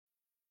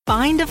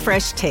Find a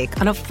fresh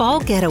take on a fall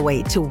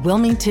getaway to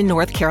Wilmington,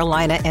 North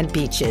Carolina and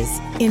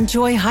beaches.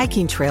 Enjoy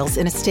hiking trails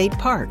in a state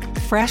park,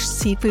 fresh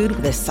seafood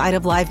with a side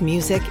of live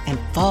music, and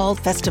fall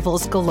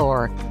festivals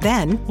galore.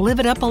 Then live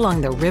it up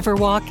along the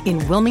Riverwalk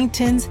in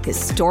Wilmington's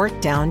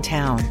historic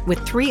downtown.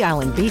 With 3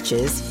 island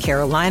beaches,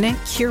 Carolina,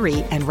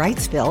 Curie, and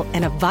Wrightsville,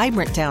 and a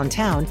vibrant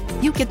downtown,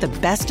 you get the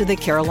best of the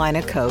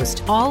Carolina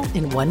coast all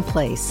in one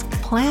place.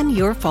 Plan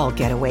your fall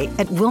getaway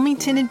at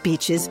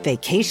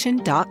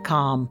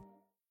WilmingtonandBeachesVacation.com.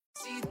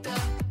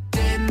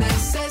 Te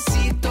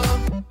necesito,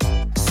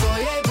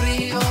 soy el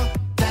brillo,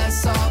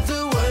 that's all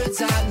the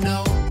words I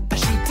know. I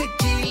shoot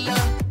tequila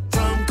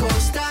from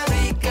Costa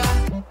Rica.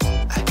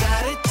 I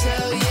gotta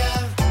tell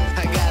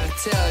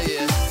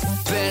ya,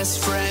 best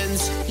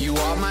friends, you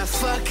are my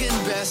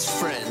fucking best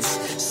friends.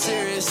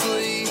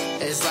 Seriously,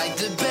 it's like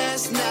the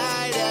best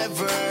night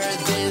ever.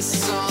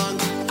 This song,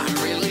 I'm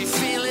really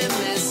feeling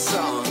this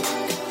song.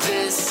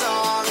 This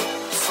song,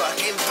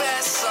 fucking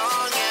best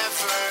song ever.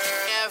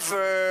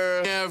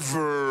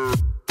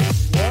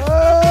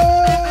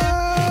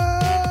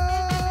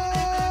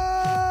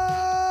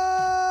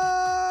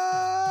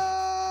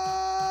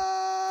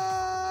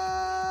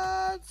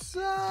 What's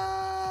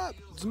up?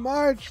 It's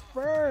March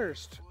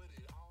 1st.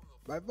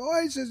 My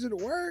voice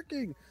isn't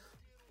working.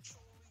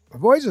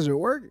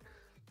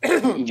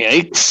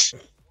 Yikes.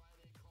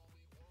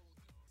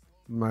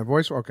 My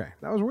voice, okay.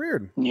 That was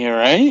weird. You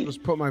right?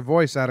 Just put my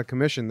voice out of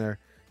commission there.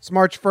 It's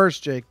March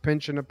 1st, Jake.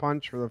 Pinch and a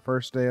punch for the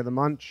first day of the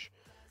munch.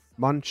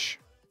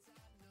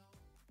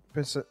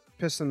 Piss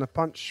and a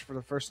punch for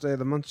the first day of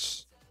the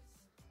month.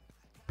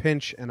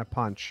 Pinch and a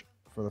punch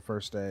for the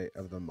first day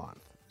of the month.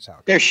 That's how it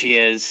goes. There she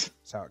is.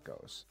 That's how it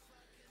goes.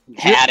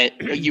 Had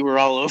it. You were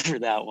all over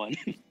that one.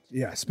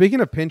 Yeah. Speaking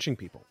of pinching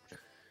people,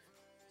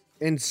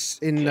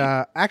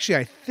 actually,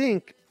 I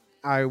think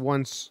I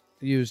once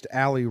used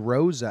Allie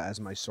Rosa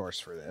as my source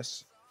for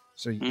this.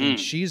 So and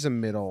she's a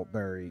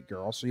Middlebury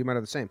girl, so you might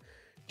have the same.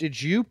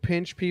 Did you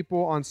pinch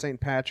people on St.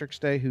 Patrick's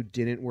Day who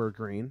didn't wear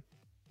green?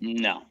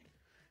 No.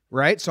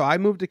 Right? So I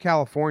moved to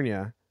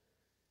California,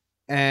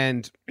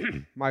 and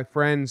my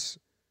friends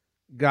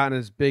got in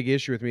this big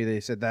issue with me. They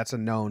said that's a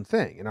known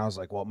thing. And I was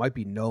like, well, it might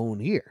be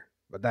known here,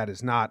 but that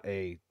is not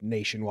a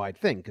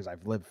nationwide thing because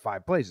I've lived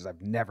 5 places.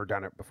 I've never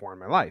done it before in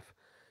my life.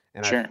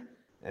 And sure.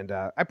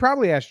 I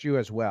probably asked you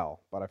as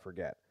well, but I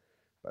forget.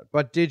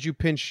 But did you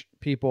pinch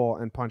people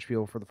and punch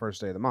people for the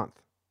first day of the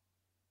month?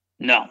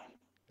 No.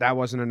 That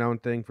wasn't a known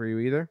thing for you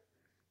either?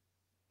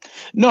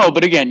 No,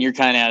 but again, you're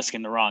kind of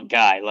asking the wrong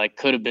guy. Like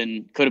could have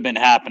been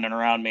happening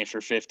around me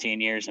for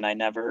 15 years and I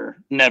never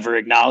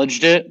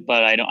acknowledged it,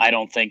 but I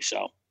don't think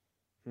so.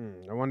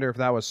 I wonder if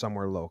that was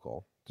somewhere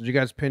local. Did you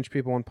guys pinch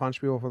people and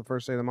punch people for the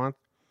first day of the month?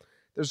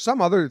 There's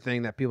some other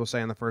thing that people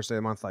say on the first day of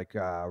the month, like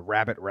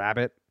rabbit,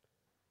 or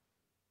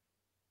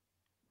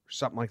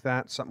something like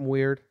that. Something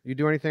weird. You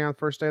do anything on the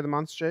first day of the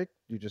month, Jake?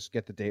 You just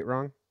get the date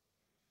wrong?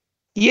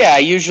 Yeah,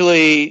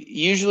 usually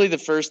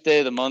the first day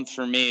of the month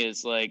for me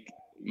is like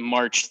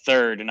March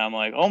 3rd, and I'm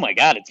like, oh my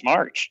God, it's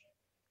March.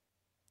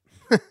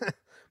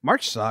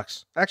 March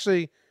sucks.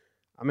 Actually,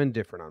 I'm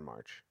indifferent on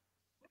March.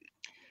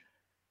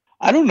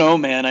 I don't know,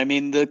 man. I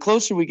mean, the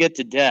closer we get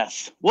to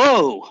death.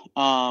 Whoa.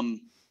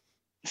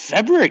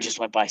 February just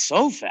went by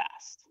so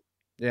fast.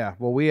 Yeah,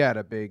 well, we had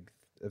a big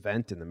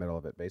event in the middle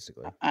of it,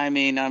 basically. I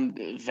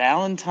mean,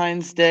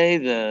 Valentine's Day,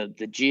 the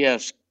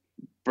GF's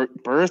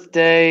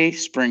birthday,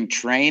 spring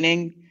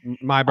training.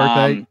 My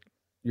birthday,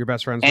 your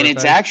best friend's and birthday.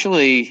 It's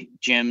actually,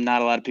 Jim,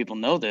 not a lot of people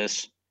know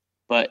this,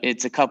 but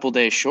it's a couple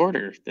days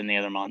shorter than the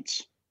other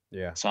months.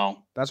 Yeah.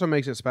 So that's what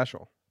makes it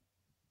special.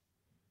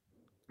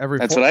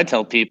 That's what I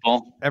tell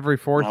people. Every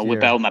fourth year. I'll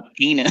whip out my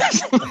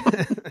penis.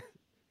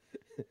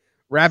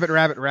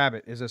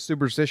 Rabbit is a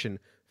superstition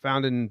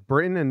found in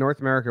Britain and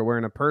North America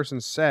wherein a person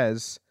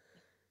says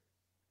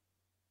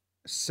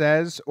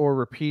or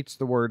repeats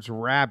the words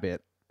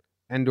rabbit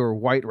and or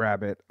white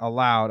rabbit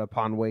aloud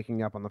upon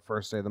waking up on the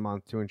first day of the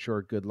month to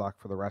ensure good luck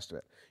for the rest of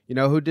it. You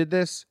know who did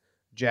this?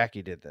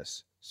 Jackie did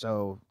this.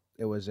 So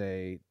it was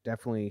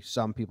definitely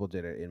some people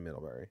did it in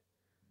Middlebury.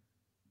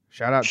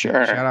 Shout out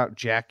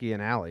Jackie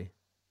and Allie,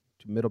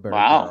 two Middlebury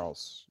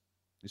girls.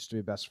 Used to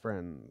be best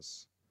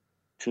friends.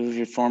 Two of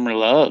your former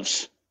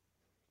loves.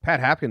 Pat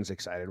Hapkins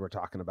excited we're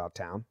talking about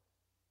town.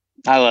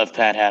 I love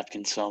Pat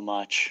Hapkins so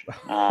much.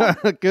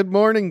 Good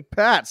morning,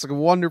 Pat. It's a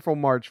wonderful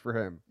March for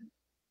him.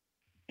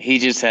 He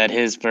just had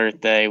his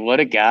birthday. What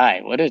a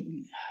guy. What a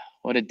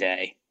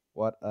day.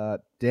 What a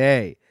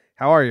day.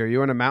 How are you? Are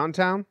you in a mountain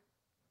town?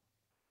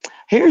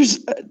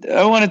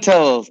 I want to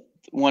tell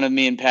one of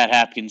me and Pat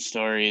Hapkins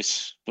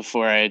stories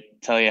before I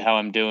tell you how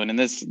I'm doing. And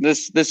this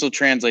will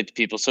translate to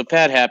people. So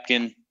Pat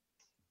Hapkin,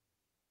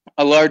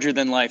 a larger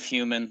than life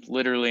human,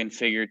 literally and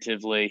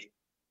figuratively.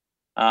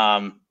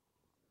 And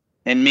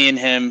me and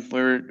him,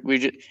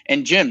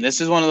 and Jim, this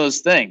is one of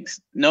those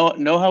things.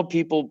 Know how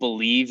people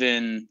believe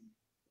in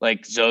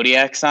like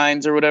zodiac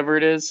signs or whatever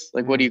it is?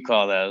 Like, what do you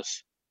call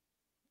those?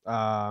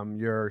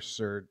 Your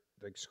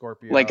like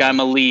Scorpio. Like I'm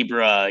a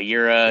Libra,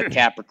 you're a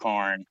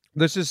Capricorn.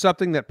 This is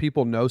something that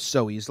people know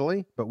so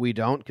easily, but we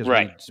don't because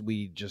Right.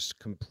 we just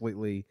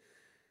completely.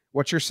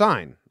 What's your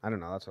sign? I don't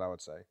know. That's what I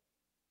would say.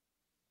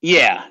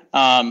 Yeah.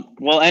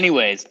 Well,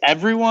 anyways,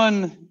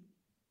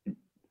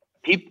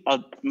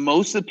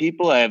 most of the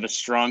people I have a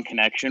strong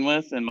connection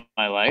with in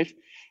my life.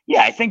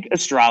 Yeah, I think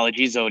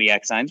astrology,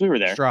 zodiac signs, we were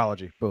there.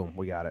 Astrology. Boom.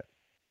 We got it.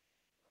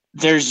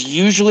 There's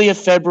usually a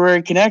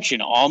February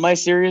connection. All my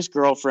serious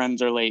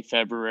girlfriends are late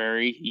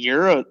February.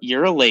 You're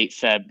a late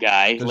Feb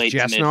guy. Does late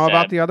Jess to know mid-Feb.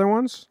 about the other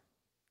ones?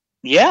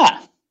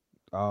 Yeah.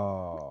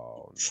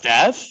 Oh. No.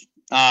 Steph?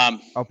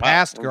 Past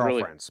wow,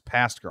 really- girlfriends.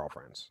 Past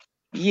girlfriends.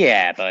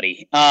 Yeah,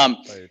 buddy.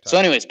 So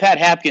anyways, Pat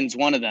Hapkin's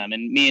one of them,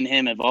 and me and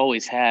him have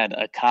always had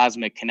a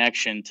cosmic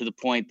connection to the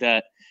point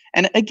that,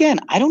 and again,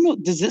 I don't know,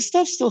 does this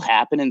stuff still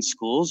happen in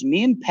schools?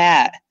 Me and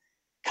Pat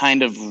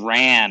kind of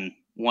ran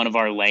one of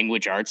our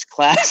language arts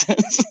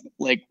classes.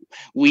 Like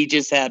we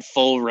just had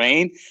full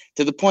reign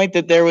to the point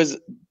that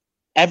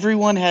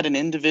everyone had an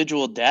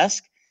individual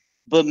desk,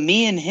 but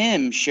me and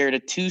him shared a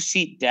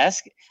 2-seat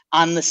desk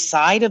on the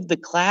side of the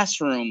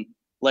classroom,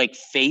 like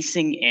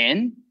facing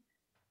in.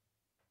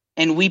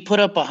 And we put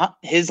up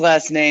his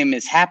last name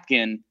is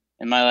Hapkin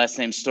and my last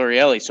name's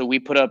Storielli. So we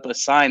put up a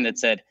sign that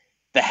said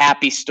the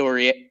Happy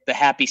Story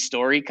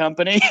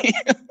Company.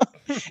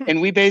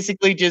 And we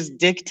basically just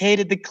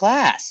dictated the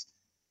class.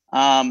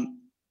 I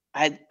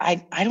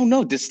don't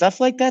know. Does stuff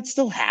like that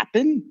still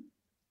happen?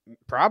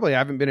 Probably. I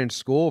haven't been in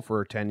school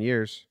for 10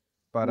 years.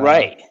 But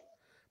right.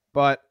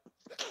 But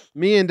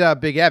me and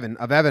Big Evan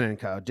of Evan &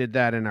 Co. did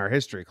that in our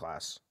history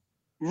class.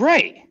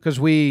 Right. Because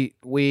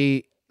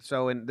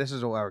this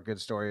is our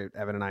good story,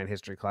 Evan and I in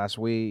history class.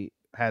 We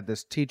had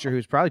this teacher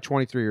who's probably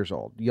 23 years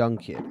old, young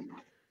kid.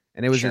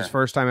 And it was his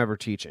first time ever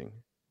teaching.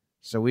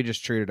 So we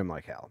just treated him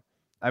like hell.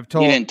 You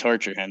didn't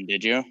torture him,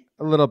 did you?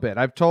 A little bit.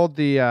 I've told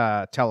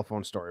the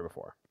telephone story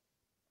before.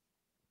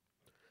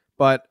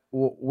 But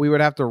we would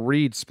have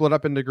to split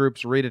up into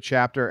groups, read a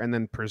chapter, and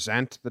then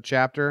present the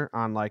chapter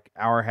on like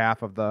our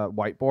half of the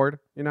whiteboard,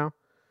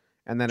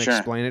 and then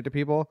explain it to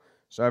people.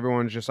 So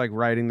everyone's just like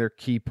writing their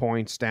key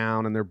points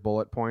down and their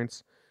bullet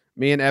points.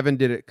 Me and Evan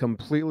did it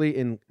completely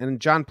and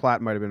John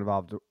Platt might have been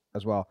involved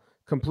as well,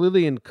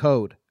 completely in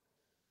code.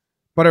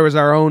 But it was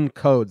our own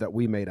code that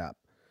we made up.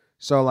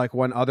 So like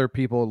when other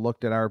people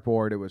looked at our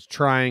board, it was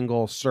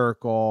triangle,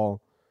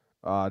 circle,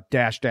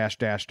 dash, dash,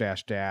 dash,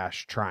 dash,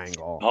 dash,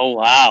 triangle. Oh,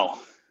 wow.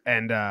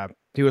 And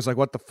he was like,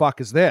 what the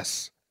fuck is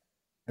this?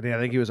 And I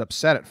think he was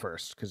upset at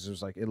first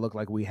because it looked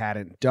like we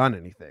hadn't done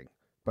anything,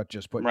 but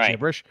just put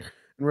gibberish.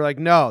 And we're like,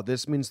 no,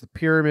 this means the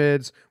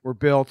pyramids were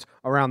built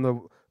around the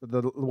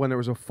when there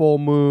was a full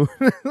moon.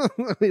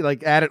 We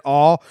like add it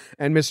all.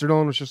 And Mr.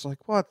 Nolan was just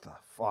like, what the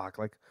fuck?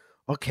 Like,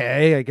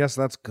 okay, I guess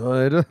that's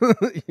good.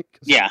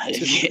 Yeah,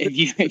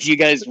 if you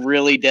guys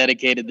really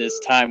dedicated this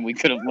time, we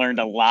could have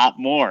learned a lot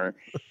more.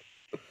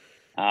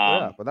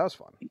 Yeah, but that was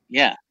fun.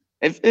 Yeah.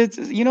 If it's,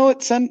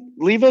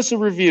 leave us a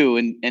review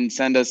and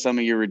send us some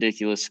of your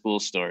ridiculous school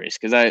stories.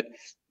 Cause I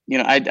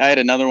had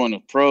another one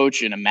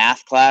approach in a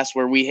math class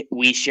where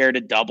we shared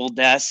a double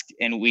desk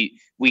and we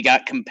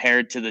got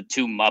compared to the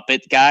two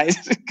Muppet guys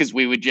because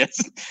we would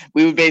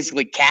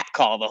basically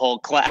catcall the whole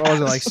class. What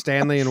was it, like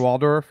Stanley and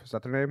Waldorf? Is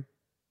that their name?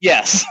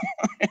 Yes.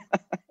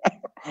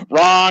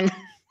 Wrong.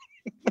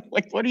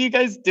 Like, what are you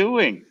guys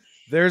doing?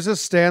 There's a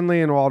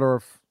Stanley and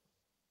Waldorf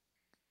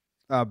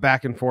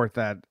back and forth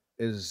that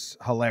is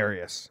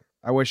hilarious.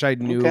 I wish I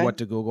knew what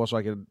to Google so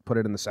I could put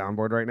it in the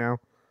soundboard right now.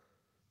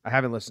 I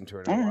haven't listened to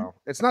it in a while.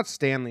 It's not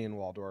Stanley and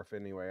Waldorf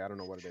anyway. I don't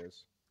know what it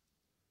is.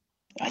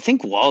 I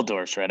think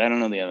Waldorf's right. I don't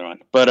know the other one.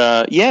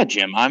 But yeah,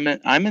 Jim, I'm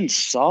in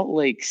Salt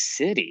Lake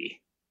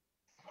City,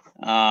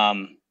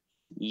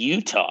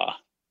 Utah.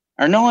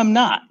 Or no, I'm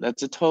not.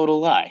 That's a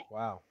total lie.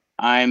 Wow.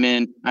 I'm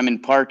in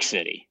Park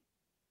City.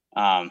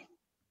 So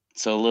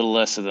a little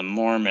less of the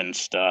Mormon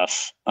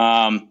stuff.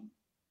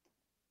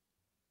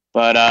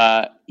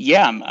 But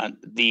yeah, I'm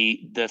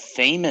the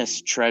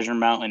famous Treasure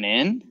Mountain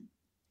Inn.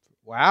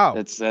 Wow.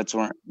 That's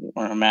where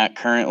I'm at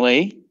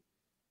currently.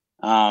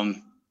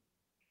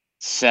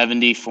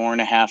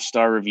 74.5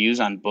 star reviews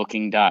on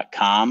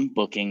booking.com,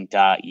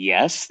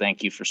 booking.yes.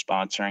 Thank you for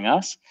sponsoring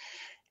us.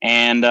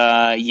 And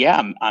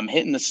yeah, I'm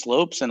hitting the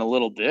slopes in a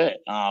little bit.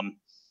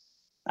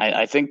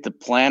 I think the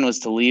plan was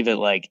to leave at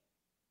like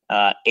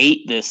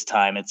 8 this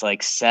time. It's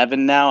like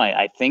 7 now.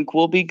 I think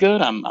we'll be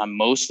good. I'm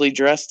mostly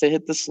dressed to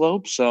hit the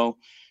slope. So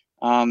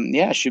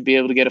yeah, should be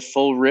able to get a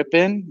full rip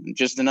in.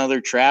 Just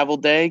another travel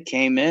day.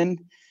 Came in,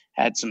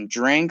 had some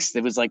drinks.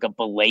 There was like a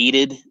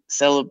belated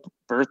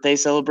birthday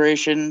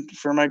celebration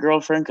for my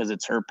girlfriend because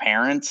it's her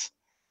parents.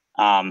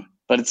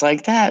 But it's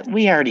like that.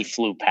 We already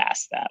flew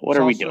past that. What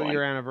are we doing?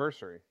 Your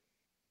anniversary.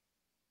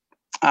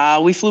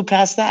 We flew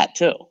past that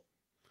too.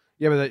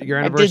 Yeah, but your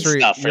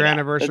anniversary. Your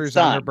anniversary is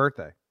on her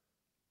birthday.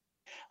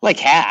 Like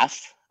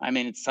half. I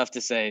mean, it's tough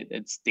to say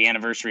it's the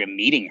anniversary of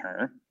meeting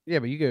her. Yeah,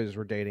 but you guys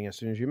were dating as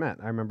soon as you met.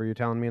 I remember you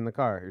telling me in the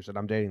car. You said,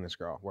 "I'm dating this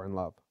girl. We're in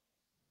love."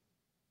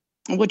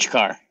 Which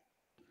car?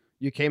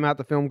 You came out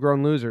the film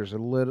Grown Losers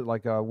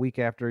like a week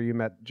after you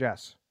met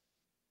Jess.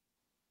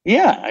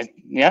 Yeah,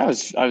 I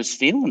was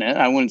feeling it.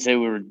 I wouldn't say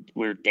we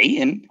were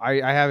dating. I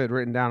have it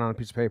written down on a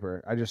piece of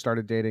paper. I just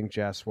started dating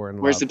Jess. We're in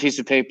love. Where's the piece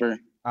of paper?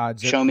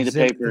 Show me the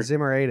paper.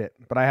 Zimmer ate it,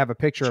 but I have a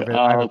picture of it. Oh,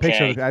 I have a okay.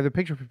 picture. I have a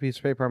picture of a piece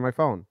of paper on my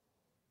phone.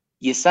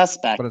 You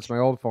suspect. But it's my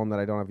old phone that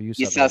I don't have use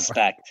of. You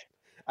suspect.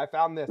 I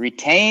found this.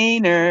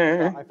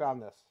 Retainer. I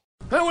found this.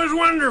 That was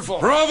wonderful.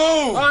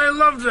 Bravo! I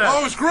loved that. Oh,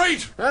 it was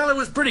great. Well, it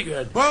was pretty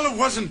good. Well, it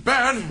wasn't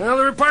bad. Well,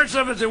 there were parts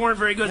of it that weren't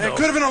very good, though. It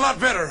could have been a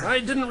lot better. I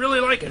didn't really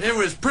like it. It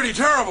was pretty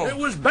terrible. It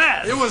was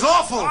bad. It was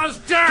awful. It was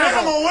terrible.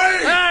 Get him away!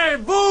 Hey,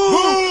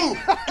 boo!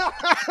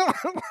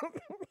 Boo!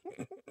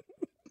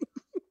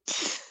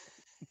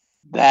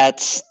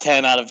 That's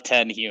 10 out of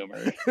 10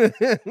 humor.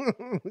 Get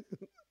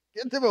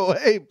them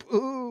away,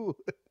 boo.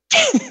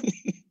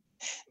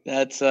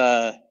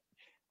 That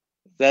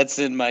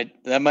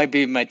might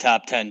be my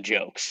top 10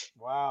 jokes.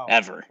 Wow.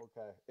 Ever.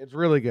 Okay. It's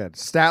really good.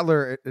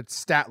 Statler.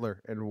 It's Statler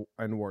and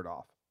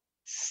Wardoff.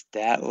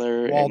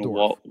 Statler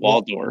Waldorf. and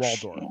Waldorf.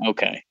 Waldorf.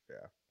 Okay.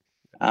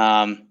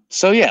 Yeah.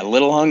 So yeah, a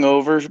little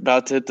hungover,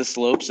 about to hit the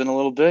slopes in a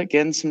little bit,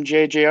 getting some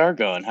JJR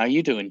going. How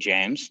you doing,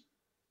 James?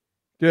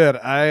 Good.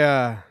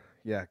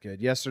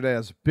 Good. Yesterday I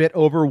was a bit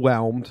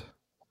overwhelmed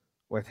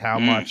with how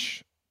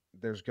much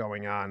there's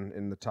going on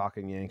in the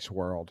Talking Yanks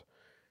world.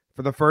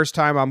 For the first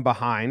time, I'm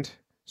behind.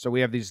 So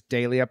we have these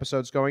daily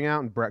episodes going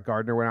out, and Brett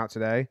Gardner went out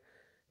today.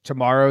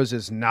 Tomorrow's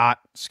is not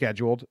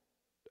scheduled,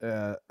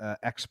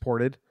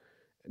 exported.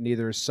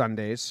 Neither is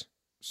Sunday's.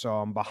 So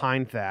I'm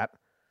behind that.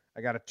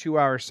 I got a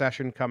 2-hour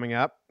session coming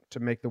up to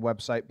make the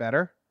website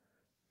better.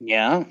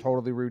 Yeah.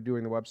 Totally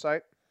redoing the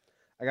website.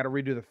 I got to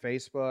redo the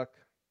Facebook.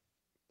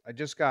 I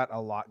just got a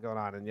lot going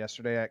on. And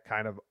yesterday I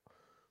kind of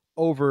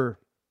overloaded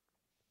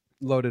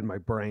my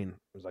brain.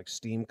 It was like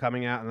steam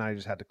coming out, and I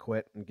just had to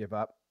quit and give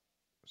up.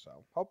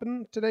 So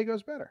hoping today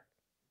goes better.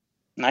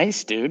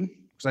 Nice, dude.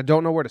 Because I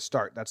don't know where to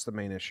start. That's the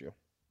main issue.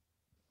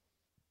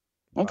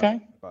 Okay.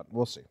 But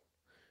we'll see.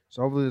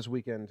 So hopefully this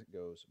weekend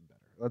goes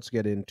better. Let's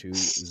get into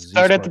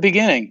Start at the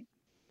beginning.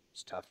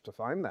 It's tough to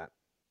find that.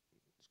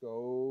 Let's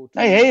go.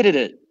 I hated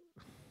it.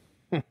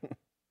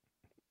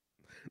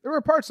 There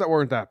were parts that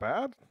weren't that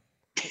bad.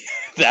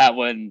 That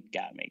one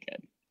got me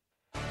good.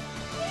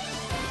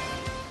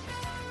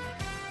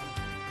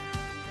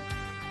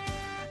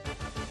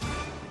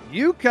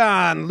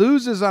 UConn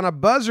loses on a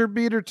buzzer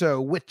beater to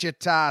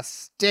Wichita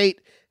State.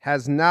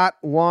 Has not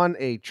won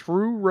a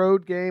true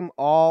road game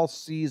all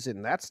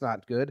season. That's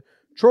not good.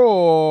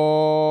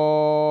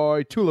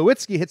 Troy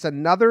Tulowitzki hits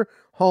another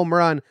home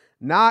run.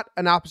 Not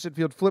an opposite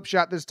field flip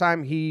shot this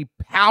time. He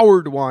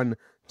powered one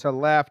to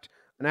left.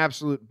 An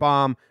absolute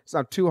bomb. It's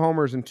now 2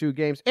 homers in 2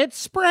 games. It's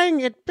spring.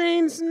 It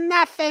means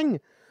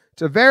nothing.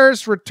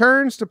 Tavares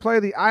returns to play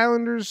the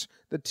Islanders,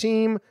 the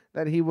team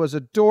that he was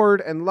adored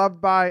and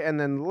loved by, and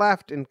then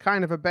left in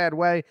kind of a bad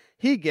way.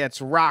 He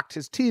gets rocked.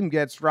 His team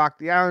gets rocked.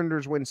 The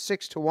Islanders win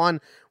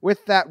 6-1.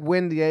 With that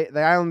win, the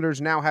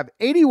Islanders now have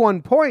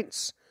 81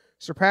 points,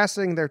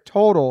 surpassing their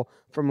total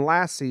from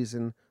last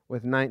season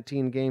with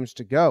 19 games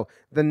to go.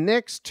 The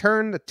Knicks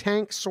turn the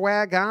tank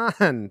swag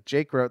on.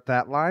 Jake wrote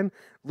that line.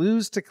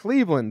 Lose to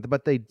Cleveland,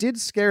 but they did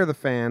scare the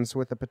fans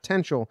with a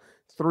potential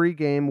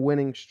 3-game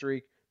winning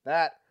streak.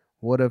 That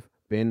would have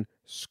been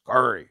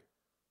scary.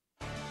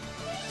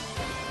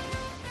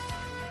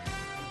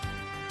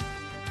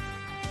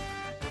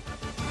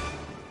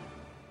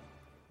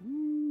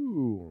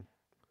 Ooh.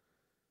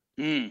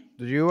 Did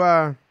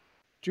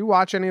you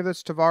watch any of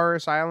this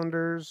Tavares,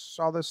 Islanders,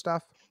 all this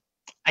stuff?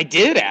 I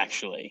did,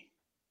 actually.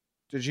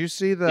 Did you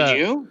see the... Did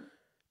you?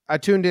 I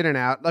tuned in and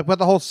out. But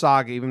the whole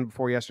saga, even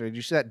before yesterday. Did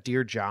you see that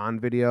Dear John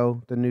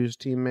video the news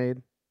team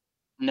made?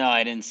 No,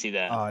 I didn't see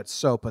that. Oh, it's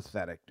so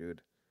pathetic, dude.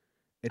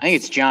 I think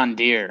it's John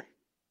Deere.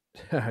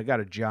 I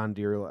got a John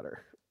Deere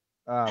letter.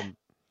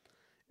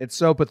 It's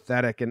so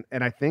pathetic. And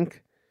I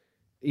think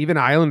even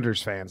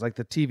Islanders fans, like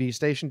the TV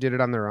station did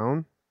it on their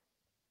own.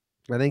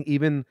 I think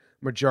even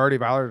majority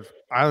of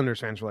Islanders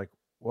fans were like,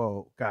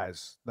 whoa,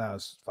 guys, that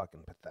was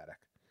fucking pathetic.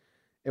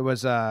 It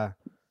was all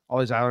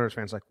these Islanders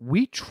fans like,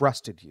 we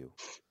trusted you.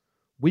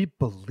 We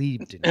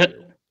believed in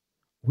you.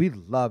 We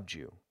loved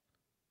you.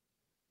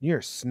 You're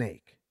a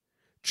snake.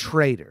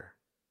 Traitor.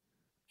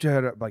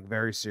 Like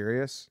very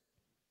serious.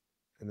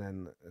 And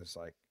then it's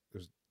like,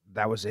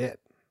 that was it.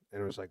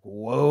 And it was like,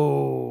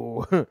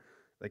 whoa.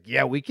 Like,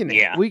 yeah, we can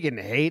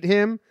hate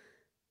him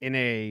in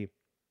a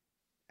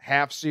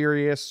half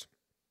serious,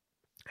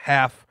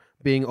 half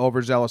being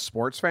overzealous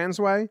sports fans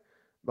way,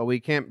 but we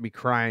can't be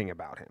crying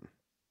about him.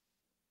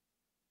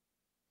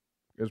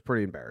 It was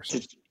pretty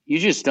embarrassing. You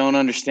just don't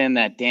understand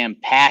that damn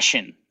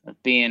passion of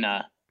being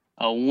a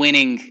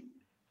winning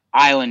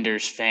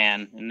Islanders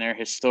fan and their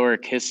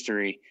historic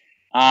history.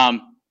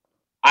 I'll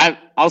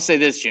say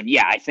this, Jim.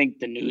 Yeah, I think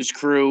the news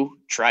crew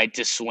tried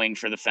to swing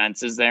for the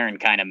fences there and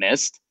kind of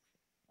missed.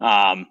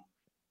 Oh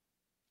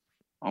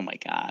my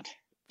God.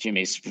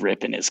 Jimmy's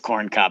ripping his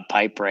corncob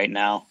pipe right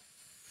now.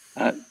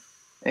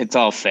 It's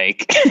all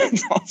fake.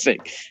 It's all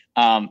fake.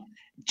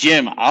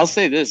 Jim, I'll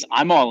say this.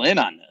 I'm all in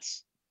on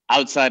this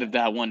outside of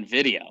that one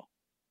video.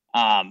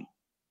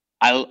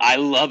 I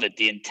love it.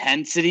 The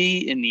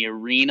intensity in the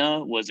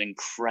arena was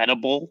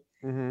incredible.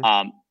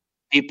 Mm-hmm.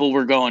 People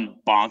were going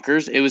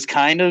bonkers. It was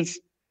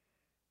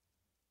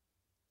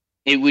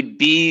it would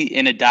be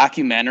in a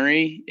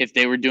documentary if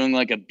they were doing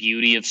like a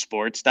beauty of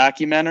sports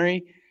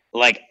documentary.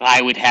 Like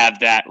I would have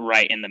that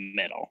right in the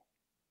middle.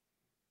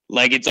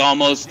 Like it's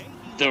almost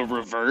the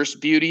reverse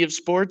beauty of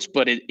sports,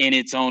 but in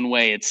its own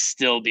way, it's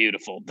still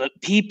beautiful. The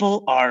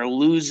people are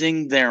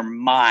losing their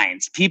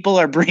minds. People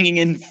are bringing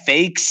in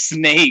fake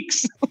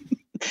snakes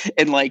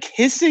and like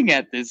hissing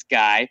at this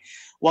guy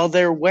while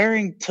they're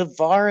wearing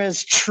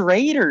Tavares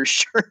trader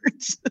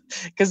shirts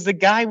because the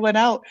guy went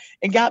out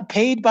and got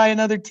paid by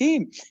another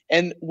team.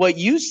 And what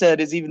you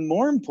said is even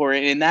more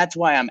important, and that's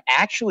why I'm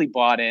actually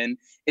bought in,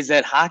 is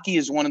that hockey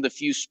is one of the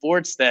few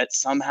sports that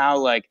somehow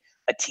like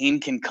a team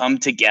can come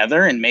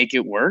together and make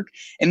it work.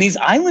 And these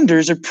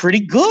Islanders are pretty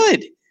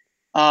good.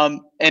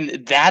 And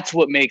that's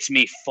what makes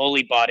me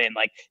fully bought in.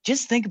 Like,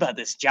 just think about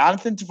this.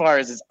 Jonathan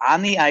Tavares is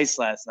on the ice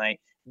last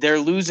night. They're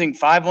losing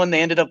 5-1.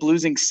 They ended up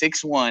losing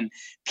 6-1.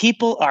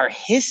 People are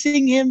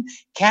hissing him,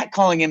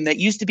 catcalling him. That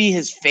used to be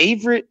his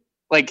favorite,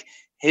 like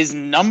his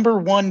number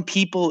one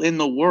people in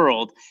the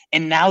world.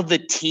 And now the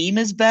team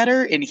is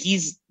better and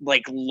he's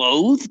like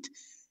loathed.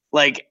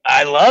 Like,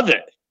 I love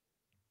it.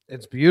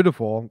 It's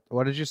beautiful.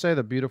 What did you say?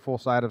 The beautiful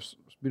side of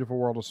beautiful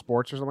world of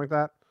sports or something like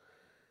that?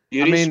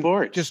 Beauty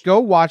sports. Just go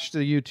watch the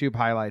YouTube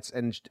highlights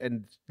and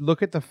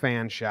look at the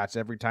fan shots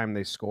every time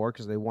they score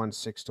because they won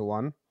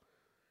 6-1.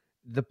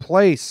 The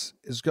place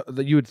is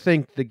you would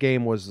think the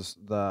game was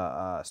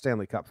the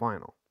Stanley Cup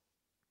final.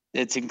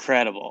 It's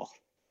incredible.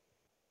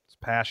 It's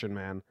passion,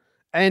 man,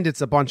 and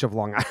it's a bunch of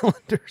Long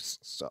Islanders.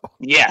 So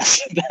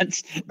yes,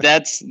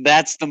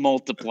 that's the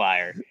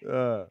multiplier.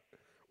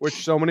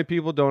 Which so many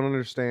people don't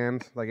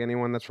understand. Like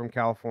anyone that's from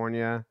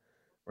California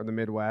or the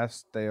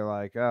Midwest, they're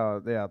like,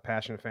 "Oh, yeah,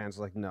 passionate fans."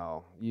 Like,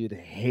 no, you'd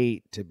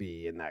hate to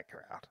be in that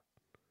crowd.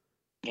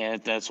 Yeah,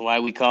 that's why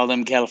we call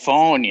them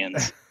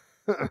Californians.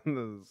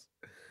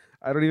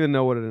 I don't even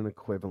know what an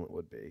equivalent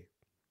would be.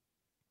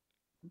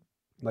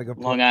 Like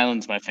Long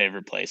Island's my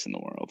favorite place in the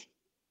world.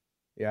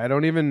 Yeah, I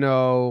don't even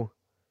know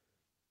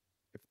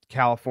if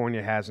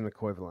California has an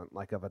equivalent,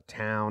 like of a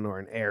town or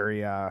an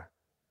area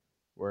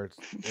where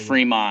it's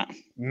Fremont.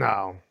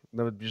 No,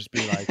 that would just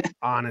be like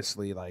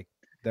honestly, like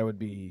that would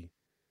be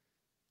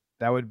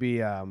like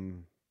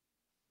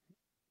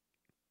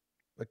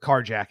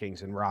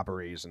carjackings and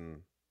robberies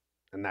and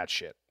that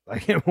shit.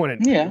 Like it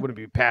wouldn't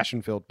be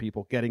passion-filled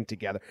people getting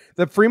together.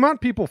 The Fremont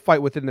people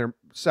fight within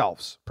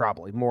themselves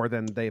probably more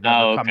than they've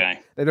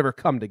ever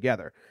come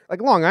together.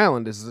 Like Long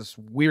Island is this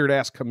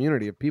weird-ass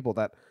community of people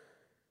that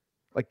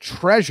like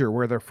treasure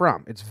where they're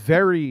from. It's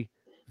very,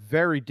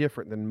 very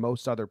different than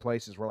most other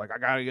places where like I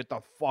got to get the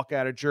fuck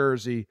out of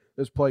Jersey.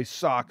 This place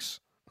sucks.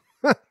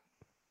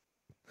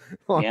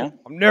 Yeah.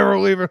 I'm never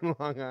leaving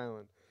Long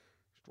Island.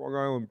 Strong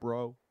Island,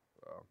 bro.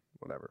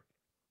 Whatever.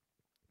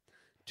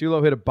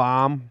 Tulo hit a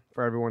bomb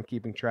for everyone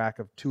keeping track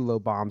of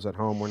Tulo bombs at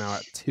home. We're now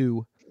at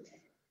 2.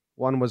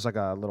 One was like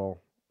a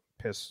little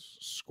piss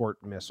squirt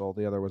missile.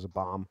 The other was a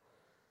bomb.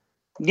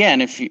 Yeah,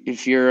 and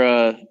if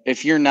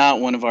you're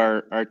not one of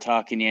our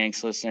Talking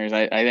Yanks listeners,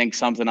 I think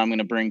something I'm going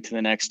to bring to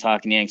the next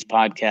Talking Yanks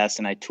podcast,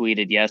 and I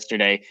tweeted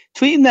yesterday,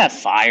 tweeting that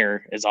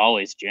fire as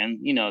always, Jim.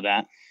 You know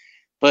that,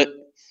 but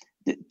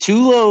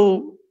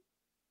Tulo.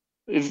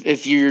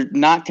 If you're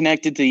not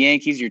connected to the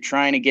Yankees, you're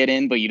trying to get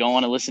in, but you don't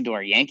want to listen to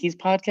our Yankees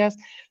podcast.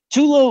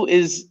 Tulo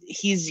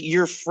he's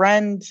your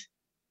friend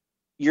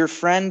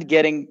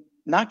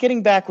not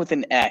getting back with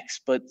an ex,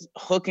 but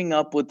hooking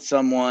up with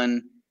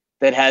someone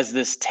that has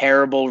this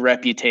terrible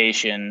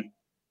reputation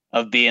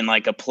of being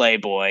like a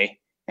playboy.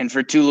 And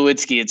for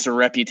Tulowitzki, it's a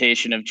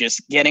reputation of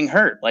just getting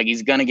hurt. Like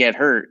he's going to get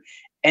hurt.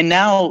 And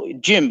now,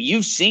 Jim,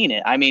 you've seen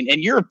it. I mean,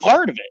 and you're a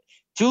part of it.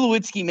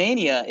 Tulowitzki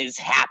mania is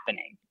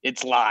happening.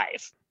 It's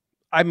live.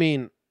 I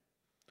mean,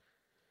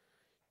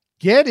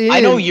 get in. I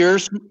know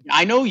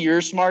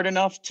you're smart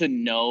enough to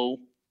know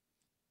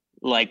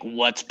like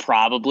what's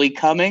probably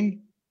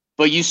coming,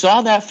 but you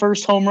saw that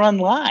first home run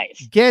live.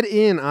 Get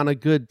in on a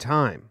good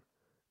time.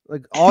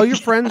 Like all your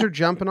friends are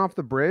jumping off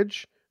the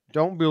bridge.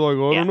 Don't be like,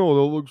 I don't know,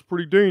 that looks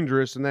pretty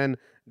dangerous. And then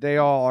they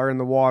all are in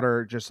the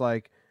water, just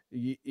like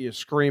you're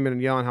screaming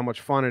and yelling how much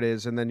fun it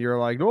is. And then you're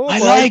like, no, my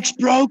leg's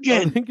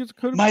broken. I think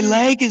my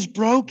leg is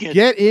broken.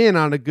 Get in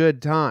on a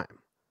good time.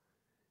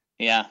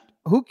 Yeah.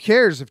 Who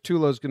cares if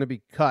Tulo's going to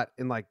be cut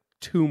in like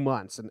 2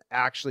 months and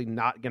actually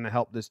not going to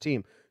help this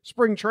team?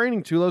 Spring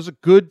training, Tulo's a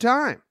good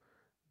time.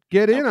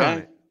 Get in on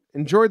it.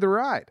 Enjoy the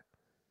ride.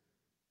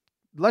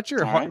 Let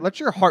your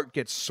heart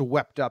get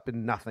swept up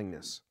in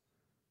nothingness.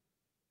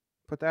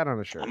 Put that on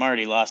a shirt. I'm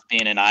already lost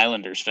being an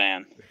Islanders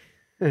fan.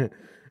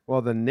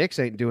 Well, the Knicks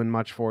ain't doing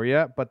much for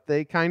you, but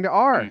they kind of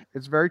are.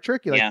 It's very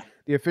tricky. Like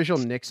the official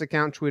Knicks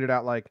account tweeted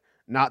out like,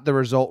 not the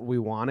result we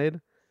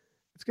wanted.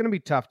 It's going to be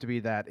tough to be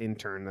that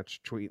intern that's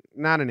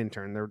not an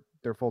intern.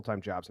 They're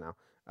full-time jobs now.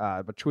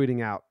 But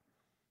tweeting out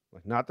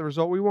Like, not the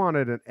result we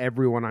wanted, and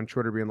everyone on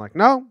Twitter being like,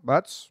 no,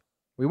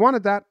 we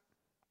wanted that.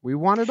 We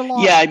wanted a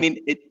loss. Yeah, I mean,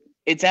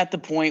 it's at the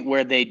point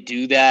where they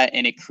do that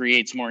and it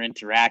creates more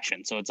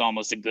interaction. So it's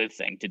almost a good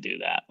thing to do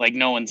that. Like,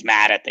 no one's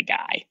mad at the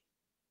guy.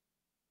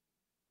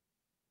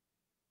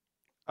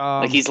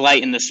 Like, he's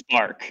lighting the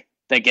spark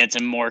that gets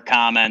him more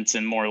comments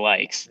and more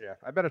likes. Yeah,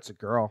 I bet it's a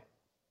girl.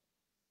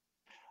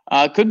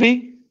 Could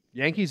be.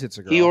 Yankees, it's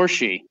a girl. He or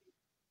she.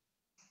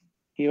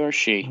 He or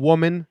she.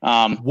 Woman.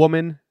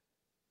 Woman.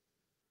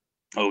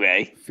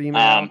 Okay.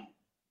 Female.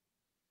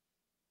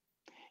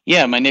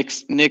 Yeah, my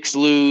Knicks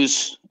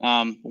lose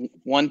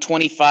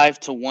 125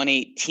 to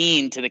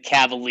 118 to the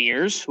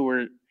Cavaliers, who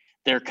were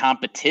their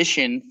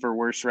competition for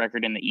worst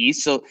record in the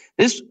East. So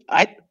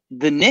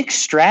the Knicks'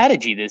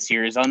 strategy this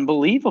year is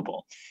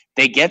unbelievable.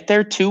 They get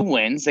their 2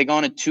 wins. They go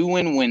on a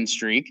 2-win win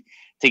streak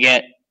to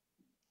get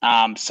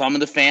some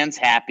of the fans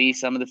happy,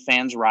 some of the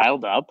fans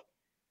riled up.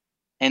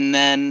 And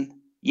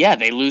then, yeah,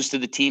 they lose to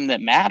the team that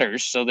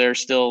matters. So they're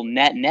still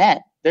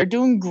net. They're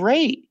doing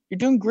great. You're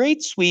doing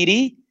great,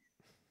 sweetie.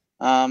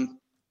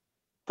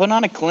 Put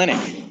on a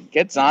clinic.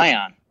 Get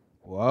Zion.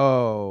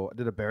 Whoa.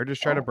 Did a bear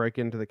just try to break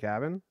into the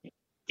cabin?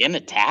 Getting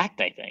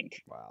attacked, I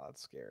think. Wow,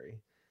 that's scary.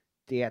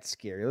 That's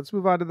scary. Let's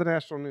move on to the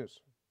national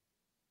news.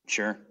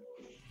 Sure.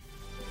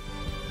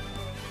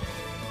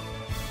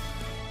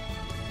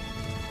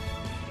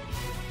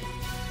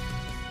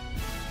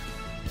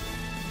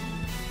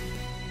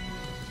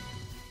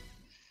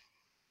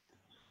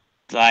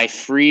 Thy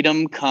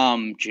freedom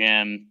come,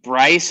 Jim.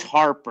 Bryce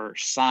Harper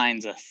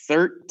signs a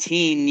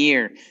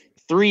 13-year,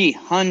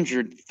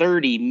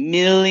 $330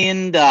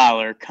 million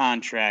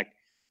contract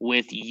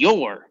with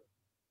your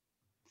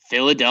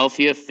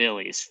Philadelphia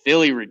Phillies.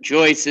 Philly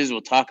rejoices. We'll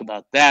talk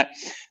about that.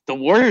 The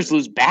Warriors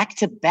lose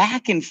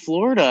back-to-back in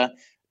Florida,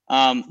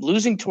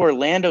 losing to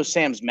Orlando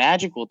Sam's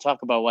Magic. We'll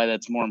talk about why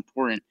that's more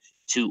important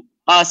to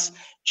us.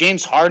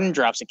 James Harden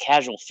drops a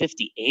casual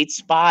 58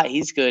 spot.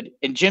 He's good.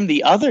 And Jim,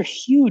 the other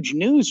huge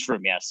news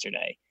from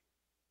yesterday,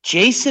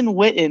 Jason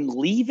Witten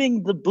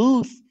leaving the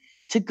booth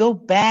to go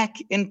back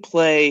and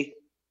play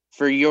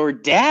for your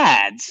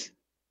dad's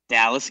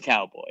Dallas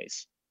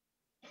Cowboys.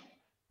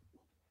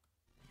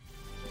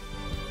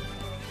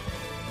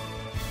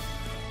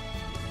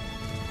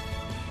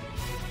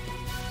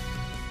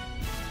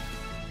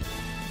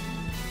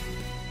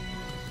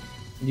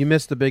 You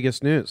missed the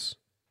biggest news.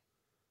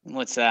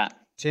 What's that?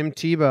 Tim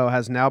Tebow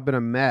has now been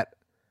a Met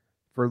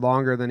for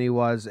longer than he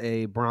was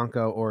a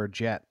Bronco or a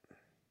Jet.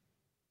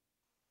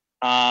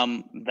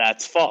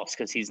 That's false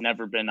because he's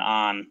never been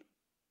on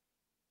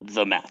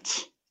the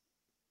Mets.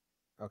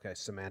 Okay,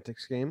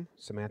 semantics game.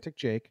 Semantic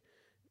Jake.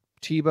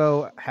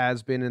 Tebow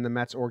has been in the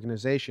Mets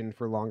organization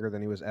for longer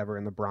than he was ever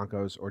in the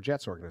Broncos or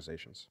Jets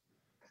organizations.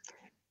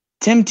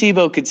 Tim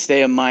Tebow could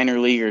stay a minor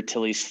leaguer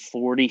till he's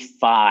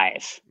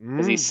 45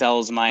 because he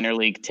sells minor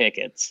league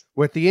tickets.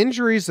 With the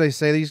injuries, they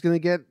say he's gonna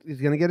get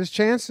his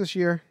chance this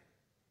year.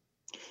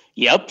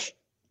 Yep,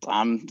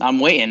 I'm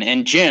waiting.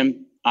 And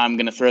Jim, I'm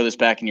gonna throw this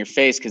back in your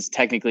face because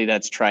technically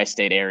that's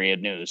tri-state area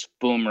news.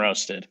 Boom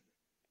roasted.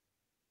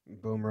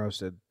 Boom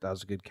roasted. That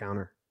was a good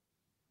counter.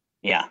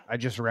 Yeah, I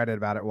just read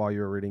about it while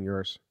you were reading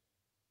yours.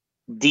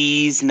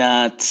 These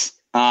nuts.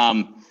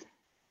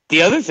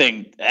 The other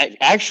thing,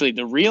 actually,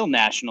 the real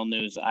national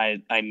news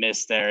I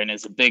missed there, and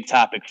is a big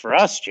topic for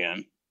us,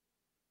 Jim.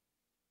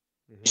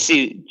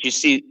 Mm-hmm.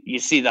 You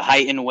see the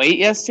height and weight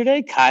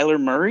yesterday? Kyler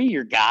Murray,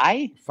 your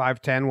guy,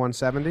 5'10",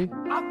 170.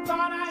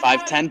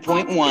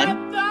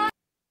 5'10.1,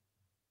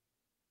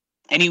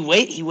 and he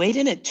weighed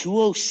in at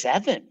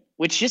 207,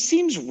 which just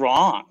seems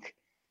wrong.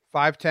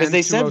 5'10",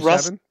 they said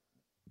 207?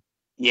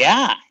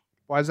 Yeah.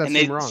 Why does that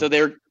seem wrong? So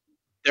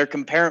they're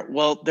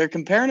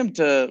comparing him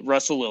to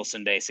Russell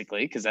Wilson,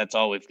 basically, because that's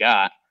all we've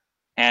got.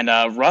 And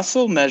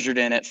Russell measured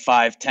in at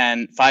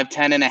 5'10",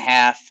 5'10 and a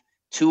half,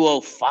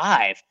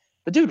 205.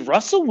 But dude,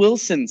 Russell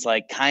Wilson's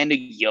like kind of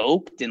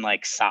yoked and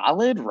like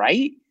solid,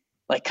 right?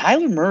 Like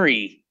Kyler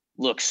Murray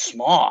looks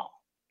small.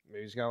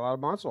 Maybe he's got a lot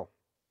of muscle.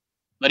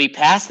 But he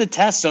passed the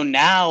test, so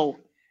now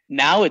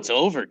it's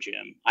over,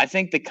 Jim. I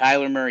think the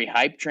Kyler Murray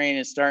hype train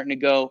is starting to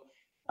go.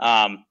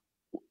 I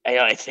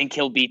think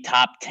he'll be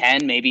top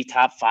 10, maybe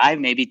top 5,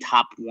 maybe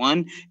top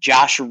 1.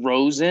 Josh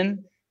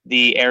Rosen,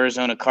 the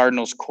Arizona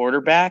Cardinals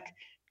quarterback,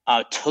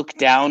 took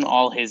down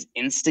all his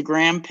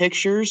Instagram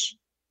pictures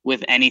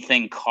with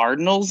anything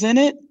Cardinals in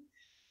it.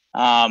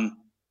 So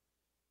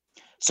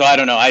I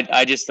don't know.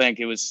 I just think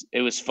it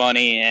was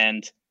funny.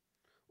 And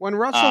when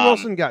Russell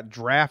Wilson got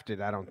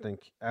drafted, I don't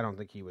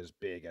think he was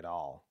big at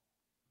all.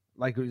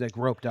 Like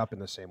roped up in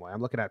the same way.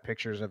 I'm looking at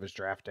pictures of his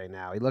draft day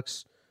now. He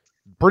looks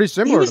pretty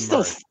similar to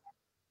Murray.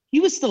 He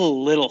was still a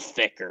little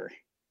thicker.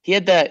 He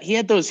had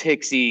those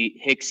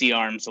Hicksy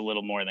arms a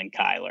little more than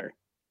Kyler.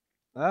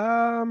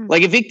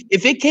 Like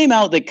if it came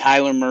out that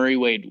Kyler Murray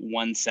weighed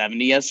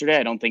 170 yesterday,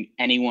 I don't think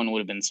anyone would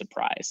have been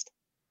surprised.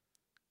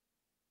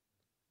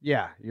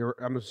 Yeah,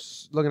 I'm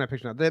just looking at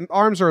pictures now. The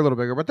arms are a little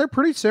bigger, but they're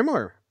pretty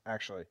similar,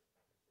 actually.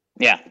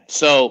 Yeah.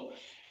 So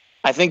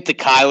I think the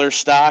Kyler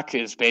stock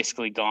is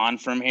basically gone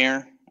from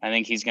here. I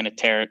think he's going to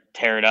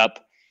tear it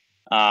up.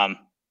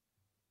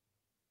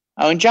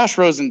 And Josh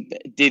Rosen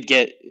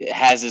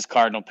has his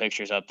Cardinal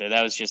pictures up there.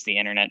 That was just the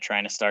internet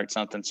trying to start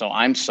something. So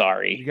I'm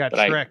sorry. You got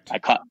but tricked.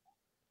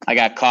 I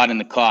got caught in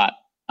the caught.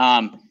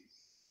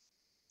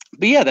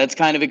 But yeah, that's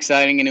kind of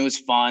exciting, and it was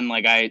fun.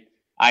 Like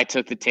I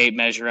took the tape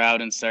measure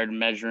out and started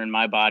measuring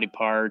my body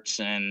parts,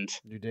 and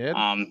You did?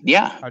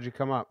 yeah. How'd you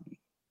come up?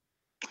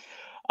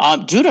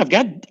 Dude,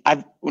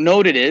 I know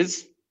what it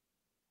is.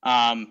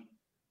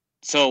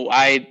 So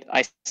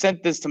I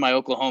sent this to my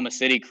Oklahoma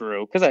City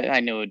crew because I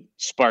knew it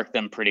sparked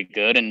them pretty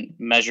good, and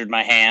measured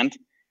my hand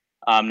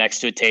next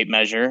to a tape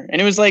measure, and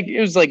it was like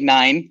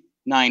 9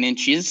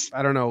 inches.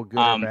 I don't know, good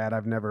or bad.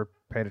 I've never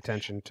paid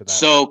attention to that.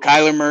 So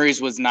Kyler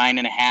Murray's was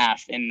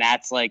 9.5, and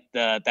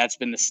that's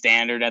been the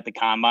standard at the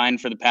combine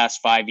for the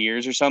past 5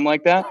 years or something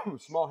like that.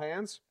 Small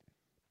hands.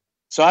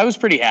 So I was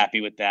pretty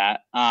happy with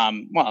that.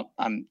 Well,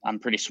 I'm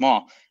pretty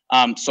small.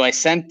 So I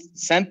sent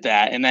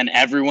that, and then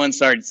everyone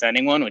started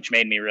sending one, which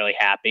made me really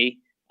happy.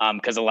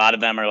 Because a lot of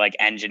them are like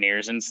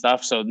engineers and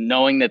stuff. So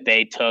knowing that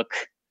they took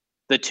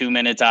the 2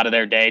 minutes out of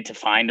their day to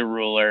find a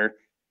ruler,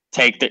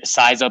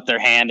 size up their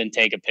hand and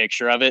take a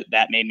picture of it,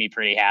 that made me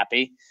pretty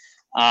happy.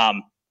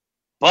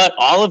 But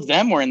all of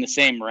them were in the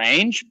same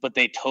range, but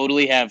they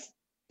totally have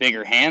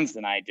bigger hands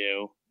than I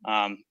do,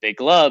 big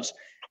gloves.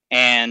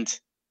 And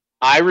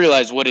I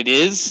realize what it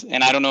is,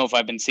 and I don't know if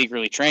I've been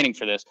secretly training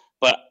for this,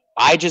 but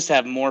I just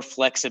have more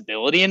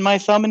flexibility in my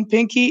thumb and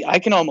pinky. I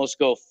can almost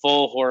go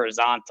full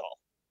horizontal.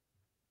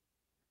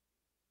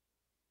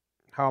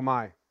 How am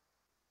I?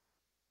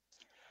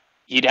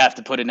 You'd have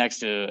to put it next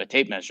to a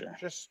tape measure.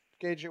 Just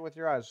gauge it with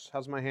your eyes.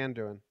 How's my hand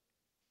doing?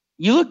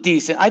 You look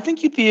decent. I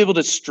think you'd be able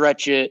to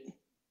stretch it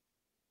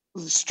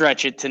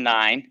to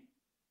 9.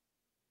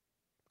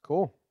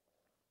 Cool.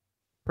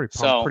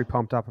 Pretty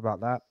pumped up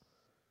about that.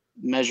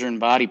 Measuring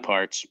body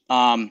parts.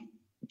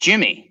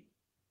 Jimmy,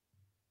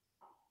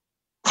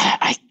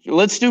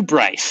 let's do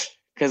Bryce,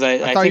 because I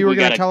thought think you were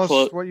going to tell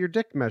us what your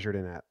dick measured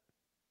in at.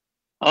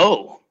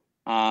 Oh,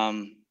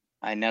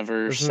 I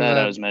never said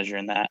I was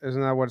measuring that.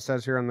 Isn't that what it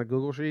says here on the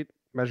Google sheet?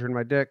 Measuring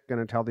my dick,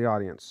 gonna tell the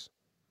audience.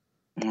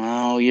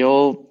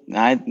 Oh,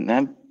 I've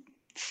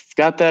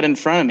got that in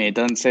front of me. It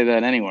doesn't say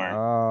that anywhere.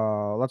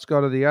 Oh, let's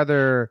go to the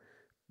other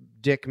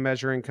dick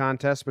measuring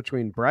contest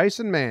between Bryce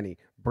and Manny.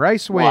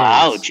 Bryce wins.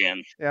 Wow,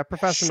 Jim. Yeah,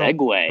 professional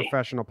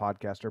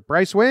podcaster.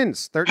 Bryce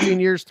wins. 13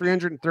 years,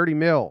 330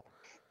 mil.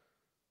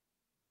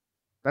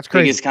 That's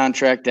crazy. Biggest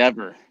contract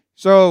ever.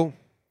 So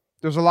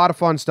there's a lot of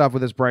fun stuff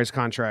with this Bryce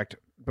contract,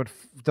 but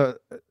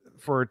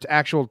for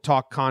actual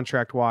talk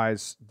contract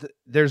wise,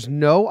 there's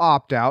no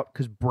opt out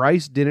because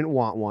Bryce didn't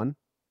want one.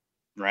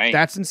 Right.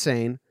 That's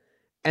insane.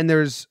 And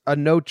there's a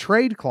no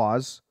trade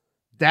clause.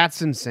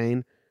 That's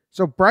insane.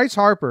 So Bryce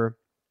Harper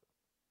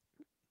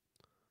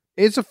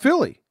is a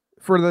Philly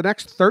for the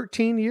next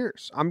 13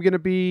 years. I'm going to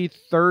be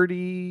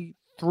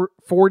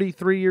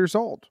 43 years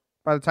old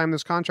by the time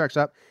this contract's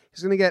up.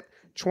 He's going to get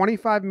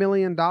 $25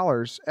 million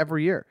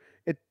every year.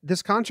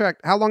 This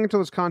contract, how long until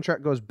this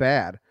contract goes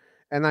bad?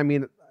 And I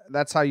mean,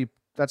 that's how it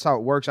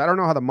works. I don't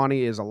know how the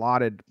money is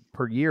allotted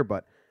per year,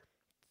 but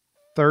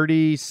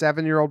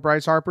 37-year-old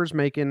Bryce Harper's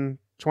making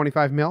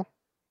 25 mil.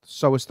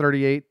 So is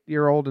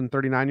 38-year-old and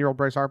 39-year-old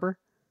Bryce Harper.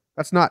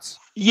 That's nuts.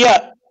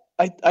 Yeah,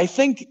 I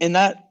think in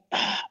that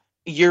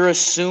you're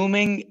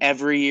assuming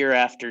every year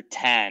after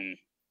 10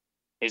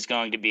 is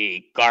going to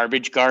be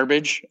garbage.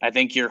 I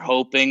think you're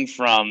hoping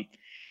from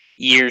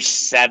years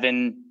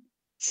 7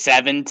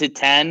 to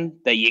 10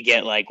 that you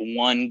get like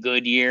one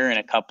good year and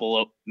a couple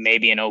of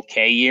maybe an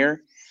okay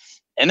year.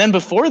 And then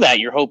before that,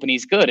 you're hoping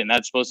he's good. And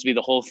that's supposed to be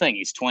the whole thing.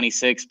 He's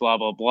 26, blah,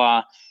 blah,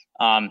 blah.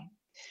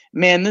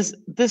 Man,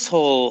 this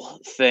whole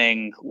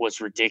thing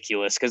was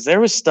ridiculous because there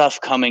was stuff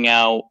coming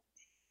out.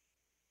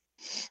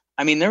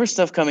 I mean, there was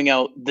stuff coming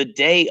out the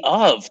day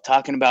of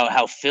talking about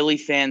how Philly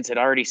fans had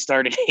already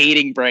started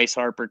hating Bryce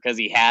Harper because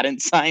he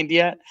hadn't signed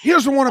yet. He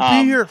doesn't want to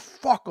be here.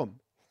 Fuck him.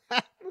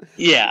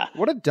 Yeah.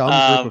 What a dumb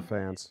group of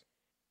fans.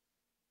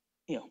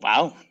 Yeah,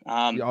 wow.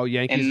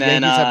 Yankees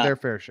then, have their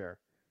fair share.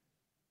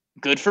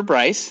 Good for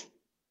Bryce.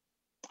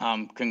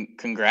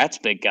 Congrats,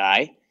 big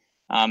guy.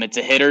 It's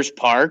a hitter's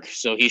park,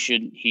 so he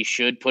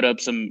should put up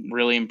some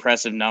really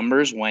impressive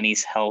numbers when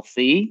he's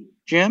healthy,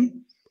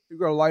 Jim. You're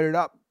going to light it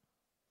up.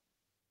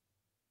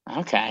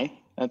 Okay.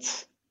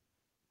 That's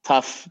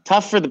tough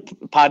for the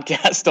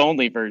podcast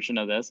only version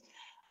of this.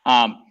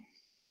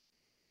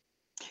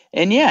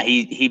 And yeah,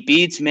 he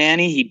beats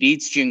Manny. He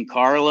beats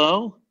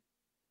Giancarlo.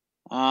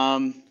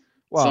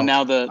 So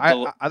now the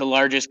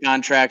largest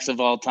contracts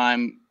of all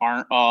time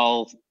aren't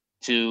all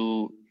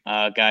to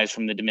guys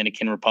from the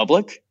Dominican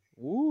Republic.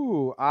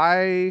 Ooh,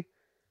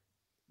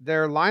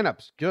 their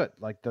lineup's good.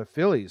 Like the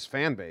Phillies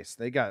fan base,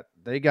 they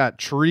got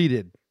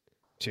treated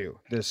to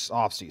this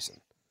offseason.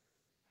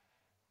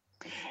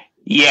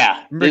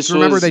 Yeah.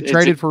 Remember they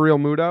traded for Real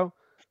Muto?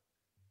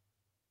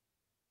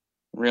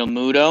 Real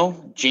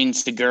Muto, Gene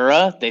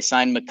Segura. They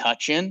signed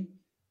McCutchen.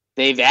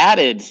 They've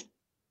added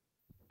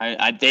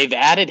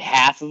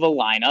half of a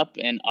lineup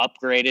and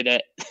upgraded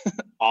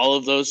all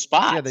of those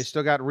spots. Yeah, they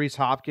still got Reese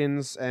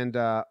Hopkins and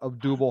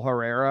Abdul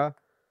Herrera.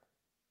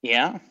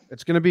 Yeah.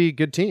 It's going to be a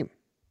good team.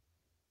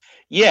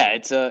 Yeah,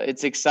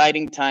 it's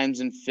exciting times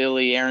in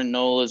Philly. Aaron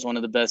Nola is one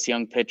of the best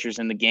young pitchers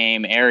in the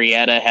game.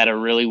 Arrieta had a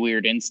really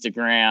weird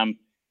Instagram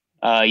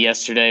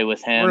yesterday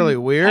with him. Really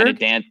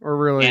weird? Or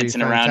really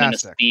dancing fantastic? around in a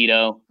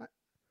Speedo.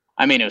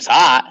 I mean, it was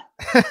hot.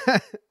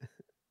 It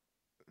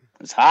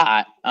was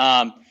hot.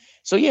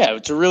 So yeah,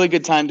 it's a really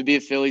good time to be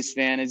a Phillies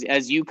fan.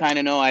 As you kind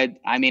of know, I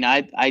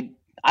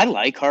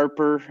like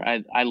Harper.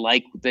 I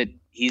like that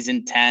he's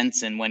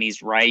intense, and when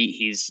he's right,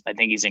 I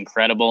think he's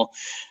incredible.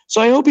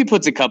 So I hope he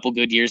puts a couple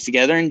good years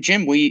together. And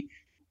Jim,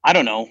 I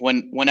don't know,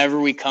 whenever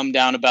we come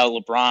down about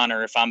LeBron,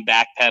 or if I'm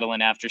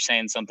backpedaling after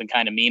saying something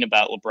kind of mean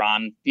about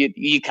LeBron,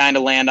 you kind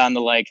of land on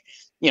the, like,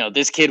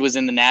 this kid was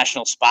in the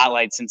national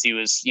spotlight since he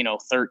was,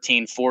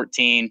 13,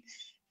 14.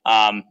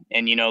 And,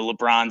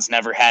 LeBron's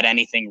never had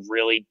anything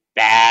really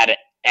bad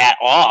at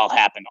all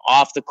happen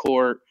off the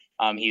court.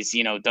 He's,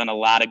 done a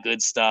lot of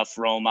good stuff,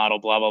 role model,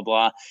 blah, blah,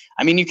 blah.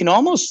 I mean, you can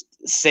almost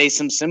say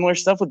some similar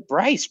stuff with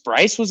Bryce.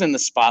 Bryce was in the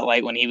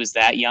spotlight when he was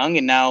that young.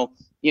 And now,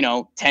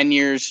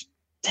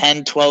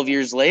 10, 12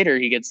 years later,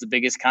 he gets the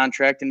biggest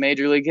contract in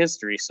Major League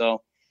history.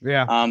 So,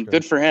 yeah,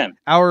 good for him.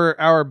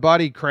 Our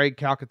buddy Craig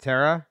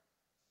Calcaterra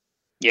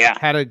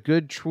had a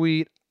good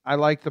tweet. I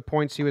like the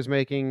points he was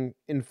making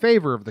in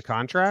favor of the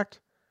contract.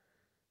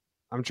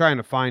 I'm trying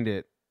to find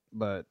it,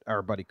 but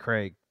our buddy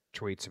Craig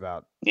tweets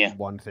about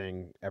one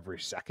thing every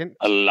second.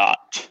 A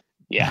lot.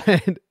 Yeah.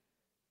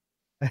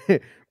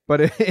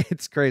 But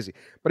it's crazy.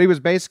 But he was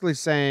basically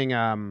saying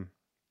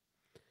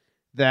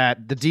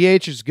that the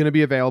DH is going to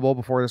be available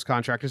before this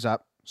contract is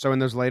up. So in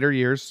those later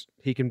years,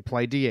 he can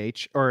play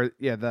DH.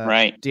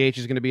 DH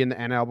is going to be in the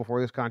NL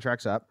before this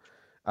contract's up.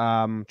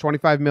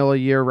 $25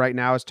 million a year right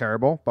now is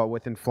terrible, but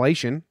with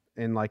inflation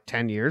in like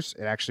 10 years,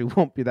 it actually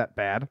won't be that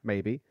bad,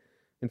 maybe.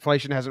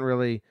 Inflation hasn't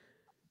really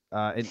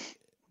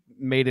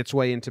made its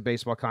way into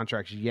baseball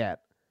contracts yet.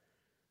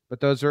 But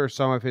those are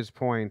some of his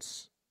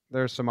points.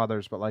 There's some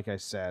others, but like I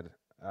said,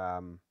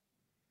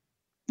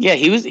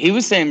 he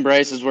was saying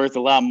Bryce is worth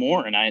a lot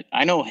more, and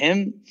I know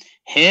him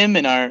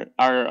and our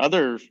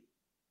other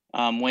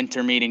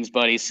winter meetings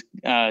buddies,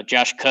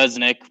 Josh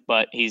Kuznick,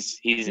 but he's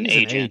an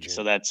agent,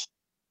 so that's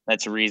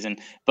a reason.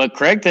 But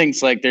Craig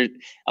thinks like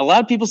a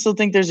lot of people still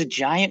think there's a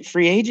giant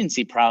free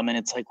agency problem, and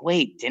it's like,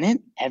 wait,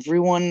 didn't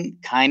everyone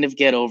kind of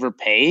get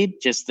overpaid?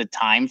 Just the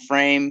time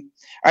frame,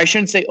 or I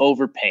shouldn't say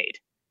overpaid.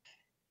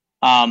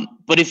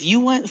 But if you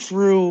went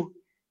through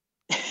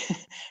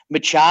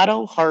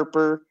Machado,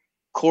 Harper,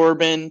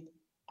 Corbin,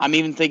 I'm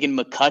even thinking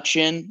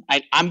McCutchen.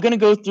 I'm going to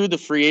go through the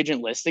free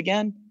agent list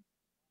again,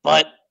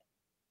 but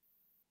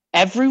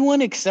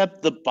everyone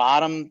except the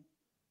bottom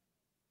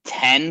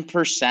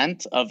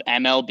 10% of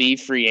MLB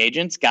free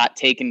agents got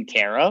taken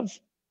care of,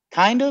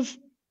 kind of.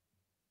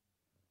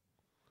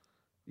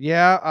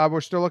 Yeah,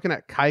 we're still looking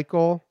at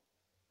Keuchel.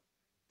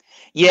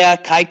 Yeah,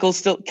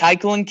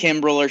 Keuchel and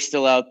Kimbrel are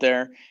still out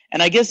there.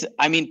 And I guess,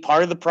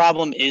 part of the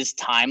problem is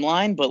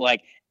timeline, but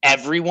like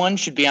everyone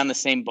should be on the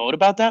same boat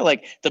about that.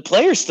 Like the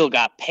players still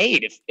got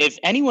paid. If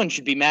anyone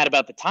should be mad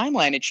about the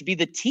timeline, it should be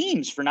the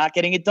teams for not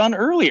getting it done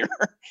earlier.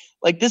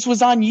 Like this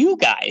was on you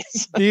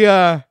guys.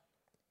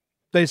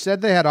 They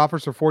said they had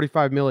offers for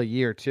 $45 million a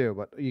year too,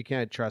 but you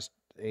can't trust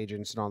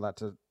agents and all that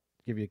to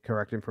give you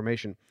correct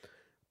information.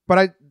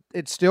 But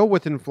it's still,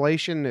 with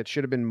inflation, it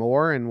should have been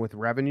more, and with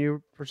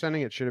revenue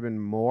percenting, it should have been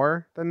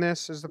more than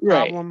this is the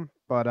problem.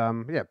 Right. But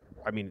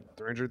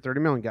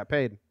 $330 million got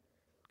paid.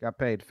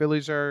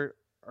 Phillies are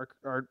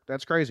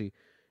that's crazy.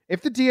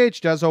 If the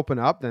DH does open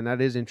up, then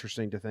that is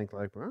interesting to think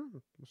like, well,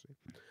 we'll see.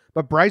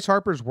 But Bryce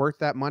Harper's worth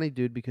that money,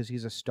 dude, because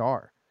he's a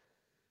star.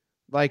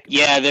 Like,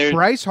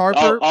 Bryce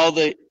Harper.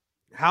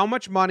 How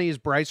much money is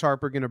Bryce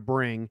Harper going to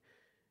bring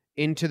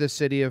into the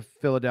city of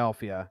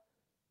Philadelphia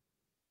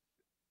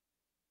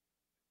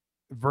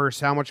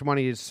versus how much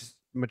money is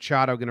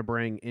Machado going to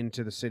bring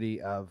into the city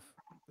of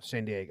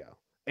San Diego?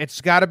 It's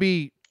got to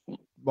be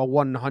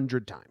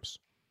 100 times.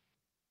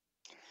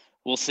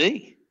 We'll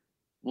see.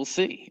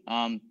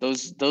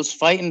 Those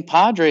fighting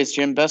Padres,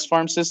 Jim, best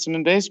farm system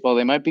in baseball.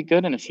 They might be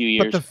good in a few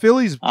years. But the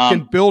Phillies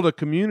can build a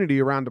community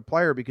around a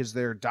player because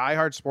they're a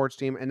diehard sports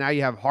team, and now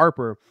you have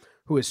Harper,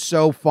 who is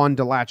so fun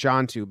to latch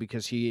onto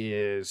because he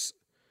is,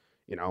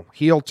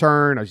 heel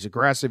turn. He's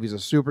aggressive. He's a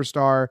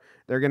superstar.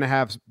 They're going to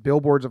have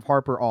billboards of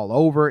Harper all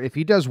over. If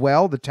he does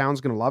well, the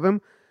town's going to love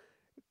him.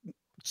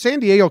 San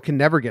Diego can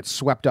never get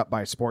swept up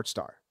by a sports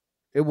star.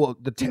 It will.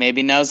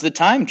 Maybe now's the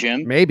time,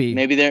 Jim. Maybe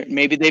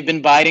they've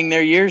been biding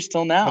their years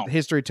till now. But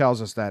history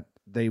tells us that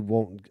they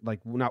won't.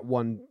 Like, not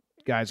one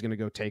guy's going to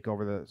go take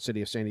over the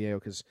city of San Diego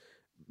because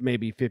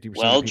maybe 50%.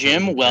 Well,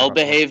 Jim,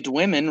 well-behaved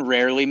women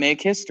rarely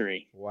make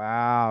history.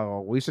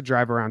 Wow, we used to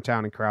drive around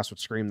town and Kraus would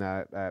scream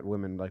that at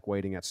women like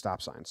waiting at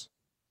stop signs.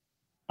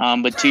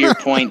 But to your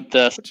point,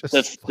 the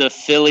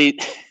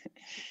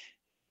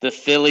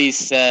Phillies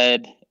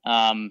said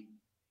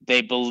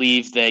they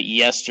believe that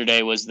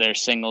yesterday was their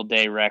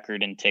single-day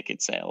record in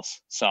ticket sales.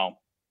 So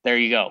there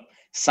you go.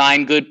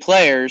 Sign good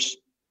players,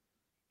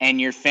 and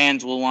your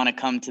fans will want to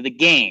come to the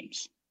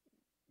games.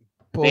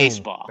 Boom.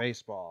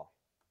 Baseball.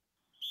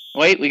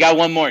 Wait, we got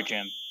one more,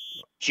 Jim.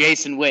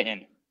 Jason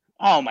Witten.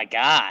 Oh, my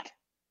God.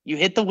 You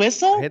hit the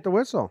whistle? I hit the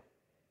whistle.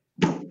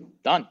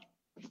 Done.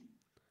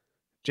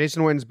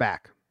 Jason Witten's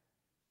back.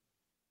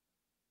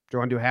 Do you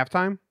want to do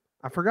halftime?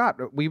 I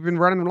forgot. We've been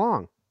running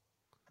long.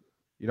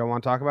 You don't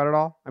want to talk about it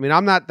all? I mean,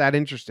 I'm not that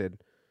interested.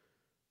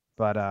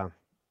 But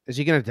is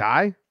he going to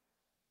die?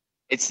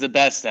 It's the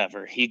best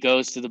ever. He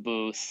goes to the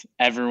booth.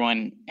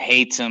 Everyone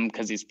hates him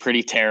because he's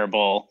pretty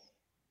terrible.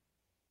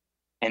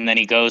 And then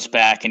he goes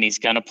back and he's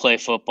going to play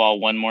football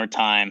one more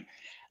time.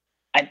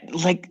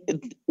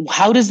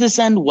 How does this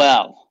end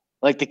well?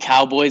 Like the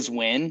Cowboys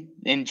win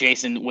and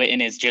Jason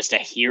Witten is just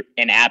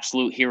an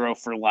absolute hero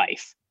for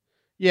life.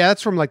 Yeah,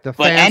 that's from like the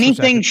But fans'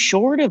 anything perspective.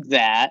 short of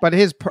that But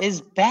is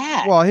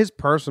bad. Well, his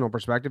personal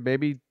perspective,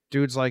 maybe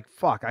dude's like,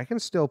 fuck, I can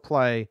still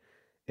play.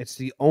 It's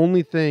the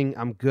only thing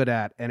I'm good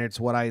at, and it's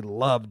what I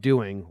love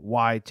doing.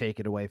 Why take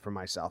it away from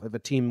myself? If a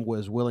team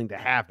was willing to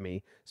have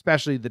me,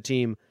 especially the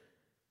team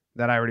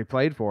that I already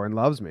played for and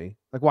loves me,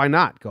 like, why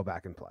not go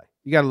back and play?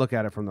 You got to look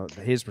at it from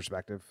his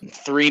perspective.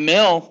 $3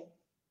 million.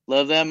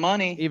 Love that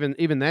money.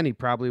 Even then, he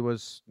probably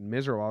was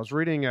miserable. I was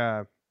reading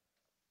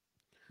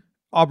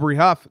Aubrey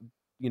Huff,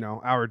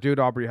 our dude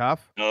Aubrey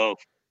Huff. Oh,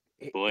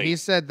 boy. He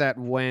said that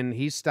when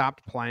he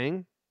stopped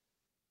playing,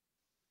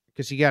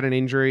 because he got an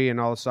injury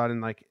and all of a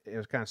sudden, like, it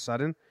was kind of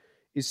sudden.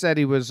 He said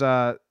he was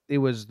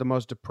the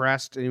most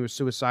depressed and he was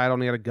suicidal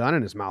and he had a gun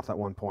in his mouth at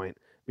one point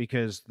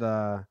because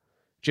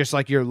just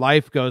like your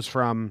life goes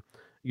from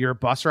your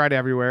bus ride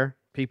everywhere,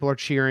 people are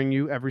cheering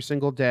you every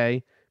single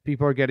day,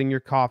 people are getting your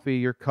coffee,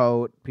 your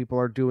coat, people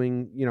are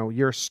doing,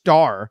 you're a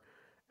star,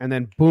 and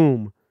then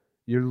boom,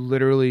 you're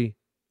literally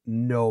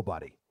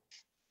nobody.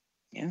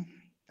 Yeah.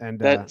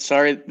 And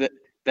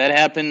that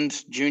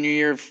happened junior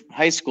year of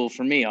high school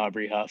for me,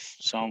 Aubrey Huff.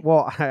 So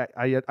well,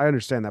 I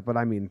understand that, but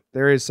I mean,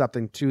 there is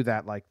something to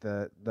that, like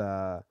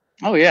the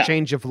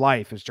change of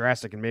life is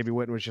drastic, and maybe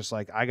Witten was just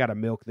like, I got to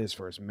milk this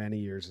for as many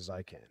years as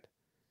I can.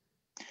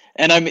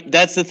 And I mean,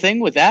 that's the thing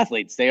with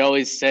athletes. They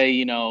always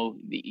say, or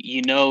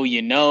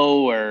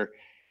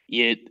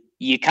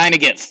you kind of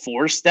get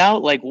forced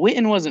out. Like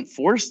Witten wasn't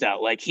forced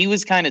out. Like he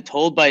was kind of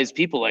told by his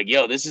people, like,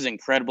 yo, this is an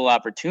incredible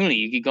opportunity.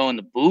 You could go in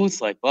the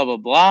booth, like blah, blah,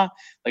 blah.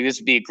 Like this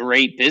would be a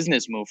great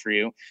business move for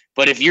you.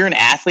 But if you're an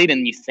athlete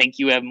and you think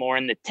you have more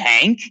in the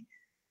tank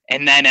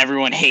and then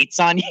everyone hates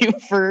on you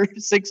for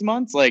 6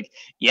 months, like,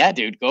 yeah,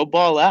 dude, go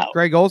ball out.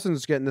 Greg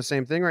Olson's getting the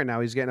same thing right now.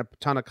 He's getting a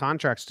ton of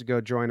contracts to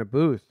go join a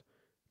booth,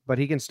 but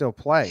he can still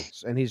play.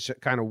 And he's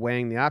kind of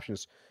weighing the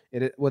options.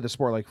 With a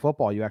sport like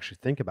football, you actually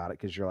think about it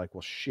because you're like,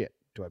 well, shit.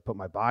 Do I put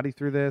my body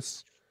through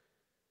this?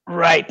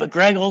 Right, but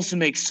Greg Olson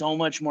makes so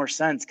much more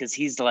sense because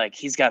he's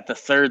got the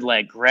third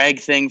leg Greg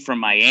thing from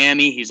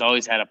Miami. He's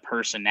always had a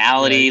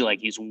personality, right.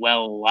 Like he's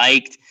well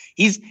liked.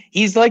 He's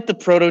like the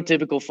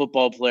prototypical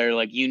football player.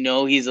 Like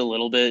he's a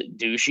little bit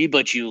douchey,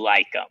 but you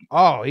like him.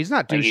 Oh, he's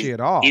not douchey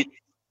at all.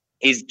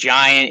 He's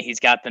giant.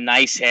 He's got the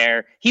nice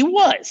hair. He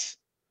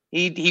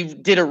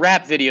did a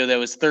rap video that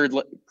was third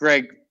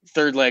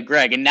leg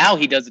Greg, and now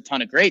he does a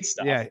ton of great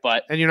stuff. Yeah,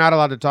 but and you're not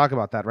allowed to talk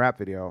about that rap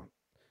video.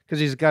 Because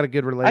he's got a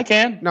good relationship. I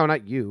can. No,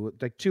 not you.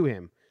 Like to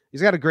him.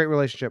 He's got a great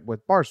relationship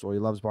with Barstool. He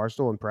loves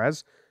Barstool and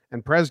Prez.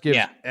 And Prez gives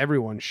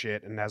everyone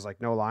shit and has like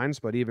no lines,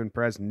 but even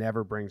Prez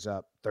never brings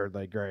up third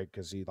leg Greg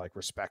because he like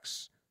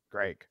respects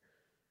Greg.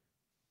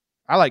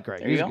 I like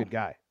Greg. He's a good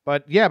guy.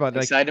 But yeah, but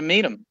like, excited to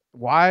meet him.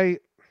 Why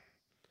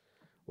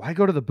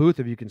go to the booth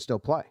if you can still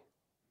play?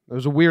 It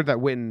was weird that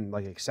Witten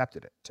like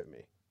accepted it to me.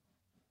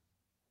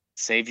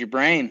 Save your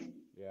brain.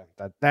 Yeah,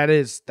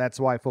 that's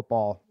why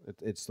football.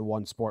 It's the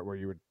one sport where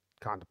you would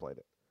contemplate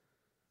it.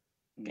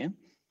 Yeah.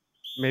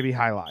 Maybe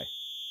highlight.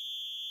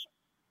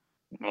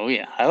 Oh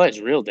yeah, highlight's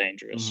real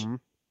dangerous. Mm-hmm.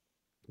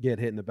 Get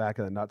hit in the back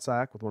of the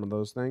nutsack with one of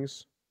those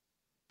things,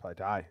 probably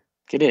die.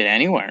 Could hit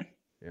anywhere.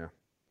 Yeah.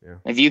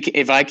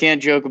 If I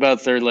can't joke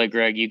about third leg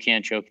Greg, you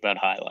can't joke about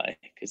highlight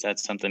because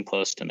that's something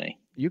close to me.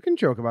 You can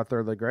joke about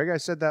third leg Greg. I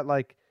said that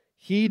like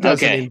he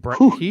doesn't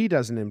he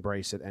doesn't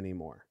embrace it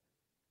anymore.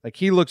 Like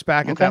he looks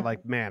back at that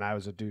like, man, I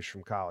was a douche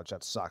from college.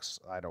 That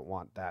sucks. I don't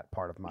want that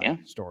part of my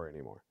story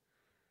anymore.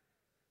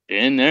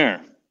 Been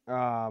there.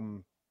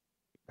 How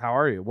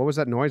are you? What was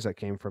that noise that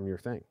came from your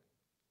thing?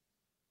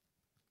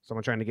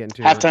 Someone trying to get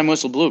into halftime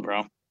whistle blew,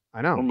 bro.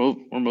 I know.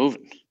 We're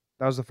moving.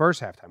 That was the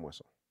first halftime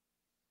whistle.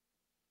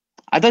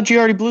 I thought you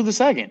already blew the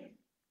second.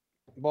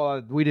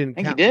 Well, we didn't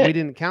count. We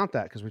didn't count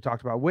that because we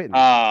talked about Witten.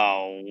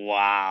 Oh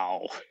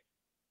wow!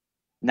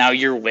 Now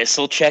you're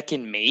whistle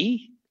checking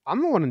me?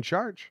 I'm the one in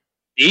charge.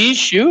 These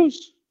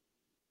shoes?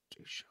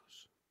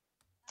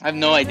 I have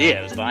no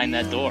idea. It was behind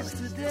that door. It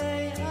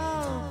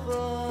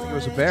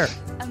was a bear.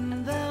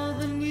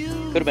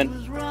 Could have been.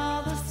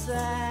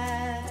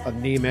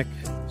 Anemic,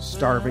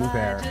 starving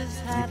bear.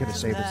 You could have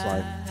saved its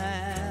life.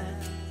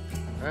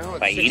 Well,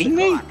 by eating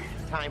me?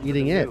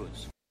 Eating it.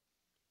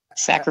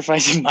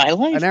 Sacrificing my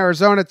life? An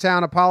Arizona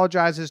town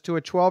apologizes to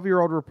a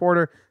 12-year-old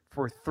reporter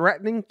for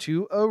threatening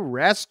to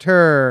arrest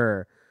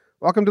her.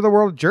 Welcome to the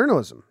world of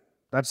journalism.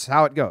 That's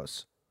how it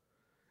goes.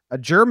 A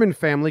German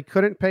family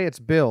couldn't pay its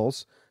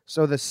bills,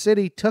 so the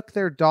city took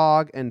their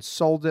dog and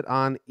sold it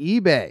on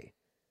eBay.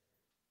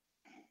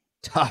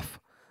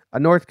 Tough.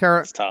 North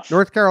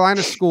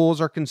Carolina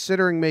schools are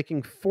considering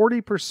making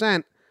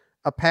 40%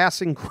 a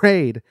passing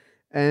grade,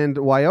 and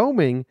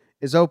Wyoming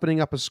is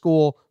opening up a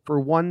school for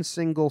one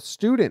single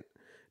student.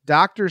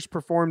 Doctors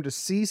performed a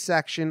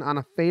C-section on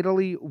a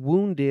fatally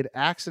wounded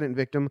accident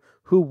victim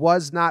who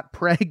was not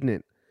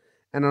pregnant.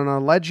 And an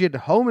alleged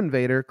home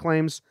invader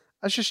claims,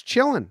 "I was just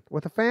chilling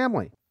with a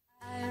family."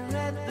 I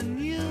read the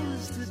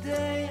news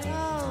today,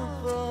 oh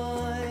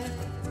boy.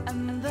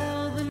 And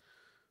though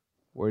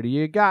Where do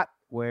you got?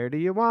 Where do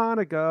you want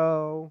to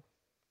go?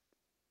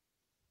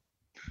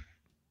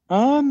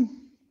 I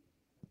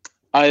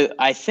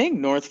think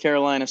North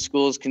Carolina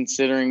schools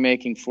considering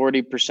making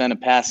 40% a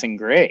passing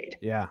grade.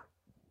 Yeah.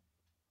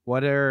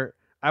 I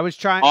was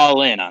trying.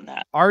 All in on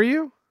that. Are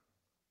you?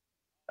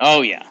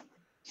 Oh, yeah.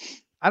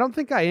 I don't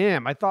think I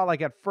am. I thought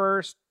like at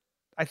first,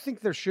 I think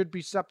there should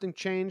be something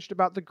changed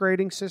about the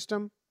grading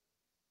system,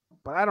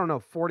 but I don't know.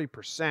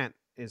 40%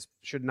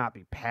 should not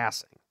be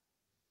passing.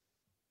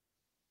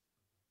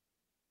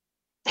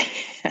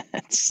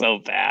 It's so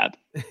bad.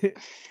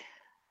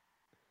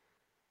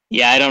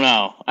 Yeah, I don't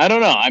know.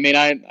 I mean,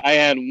 I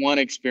had one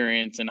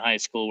experience in high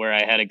school where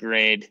I had a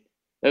grade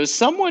that was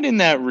somewhat in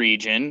that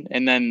region,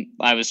 and then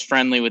I was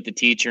friendly with the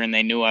teacher, and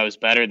they knew I was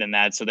better than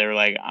that, so they were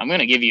like, "I'm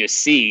going to give you a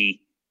C,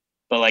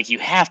 but like you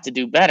have to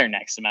do better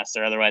next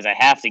semester, otherwise I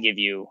have to give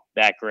you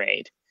that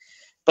grade."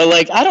 But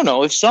like, I don't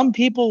know, if some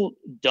people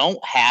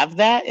don't have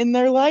that in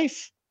their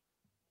life,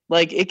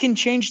 like it can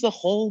change the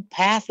whole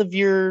path of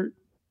your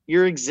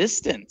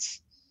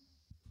existence.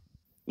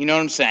 You know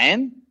what I'm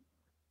saying?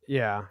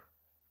 Yeah.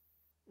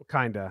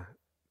 Kinda.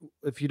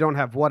 If you don't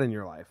have what in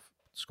your life?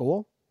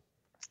 School?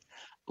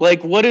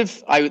 Like, what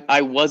if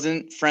I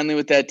wasn't friendly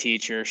with that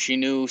teacher? She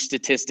knew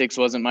statistics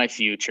wasn't my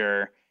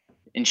future,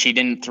 and she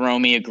didn't throw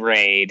me a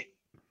grade.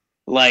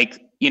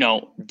 Like, you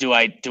know, do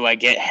I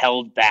get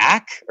held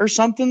back or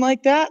something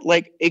like that?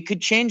 Like, it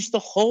could change the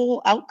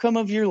whole outcome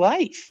of your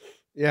life.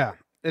 Yeah.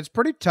 It's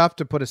pretty tough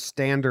to put a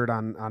standard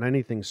on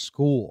anything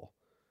school.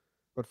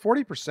 But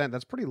 40%,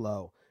 that's pretty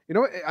low. You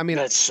know what? I mean,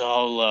 That's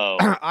so low.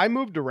 I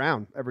moved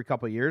around every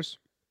couple of years.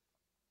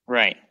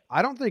 Right.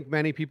 I don't think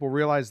many people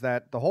realize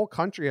that the whole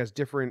country has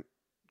different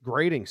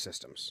grading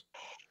systems.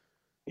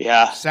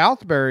 Yeah.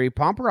 Southbury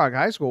Pomperaug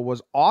High School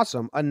was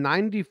awesome. A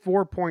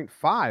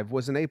 94.5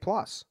 was an A+.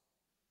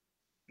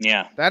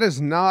 Yeah. That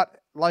is not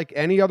like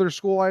any other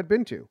school I had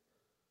been to.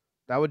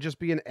 That would just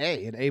be an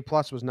A. An A+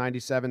 was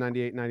 97,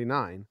 98,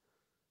 99.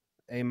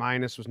 A-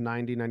 was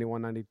 90,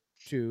 91,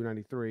 92,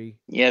 93.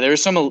 Yeah,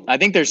 I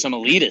think there's some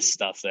elitist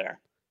stuff there.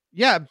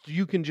 Yeah,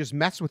 you can just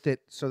mess with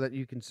it so that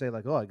you can say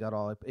like, "Oh, I got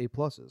all A+."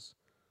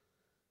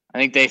 I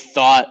think they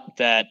thought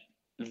that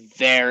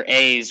their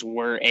A's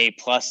were A+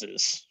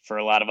 for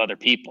a lot of other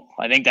people.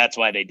 I think that's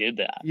why they did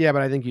that. Yeah,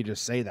 but I think you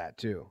just say that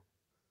too.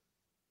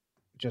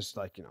 Just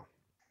like,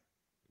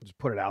 just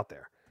put it out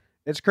there.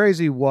 It's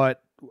crazy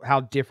how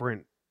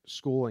different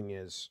schooling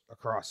is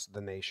across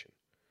the nation.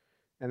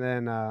 And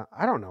then,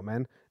 I don't know,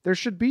 man. There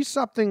should be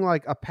something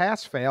like a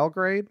pass-fail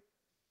grade.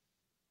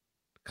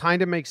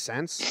 Kind of makes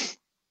sense.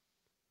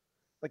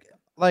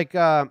 But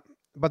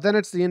then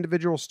it's the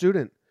individual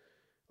student.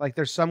 Like,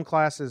 there's some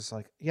classes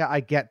like, yeah, I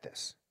get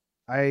this.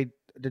 I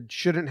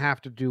shouldn't have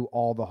to do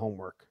all the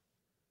homework.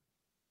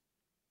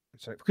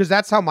 Because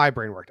that's how my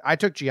brain worked. I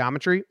took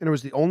geometry, and it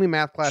was the only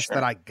math class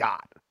that I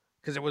got.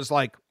 Because it was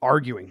like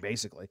arguing,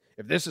 basically.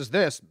 If this is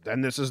this,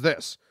 then this is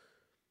this.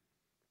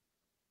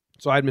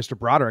 So I had Mr.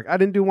 Broderick. I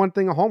didn't do one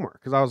thing of homework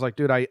because I was like,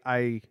 dude,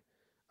 I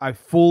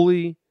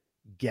fully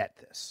get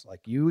this. Like,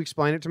 you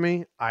explain it to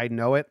me. I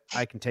know it.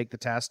 I can take the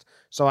test.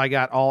 So I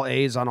got all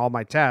A's on all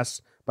my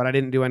tests, but I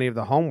didn't do any of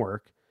the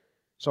homework.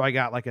 So I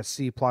got like a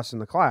C+ in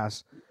the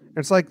class. And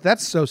it's like,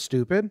 that's so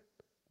stupid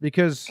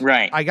because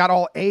I got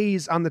all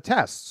A's on the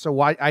test. So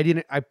why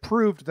I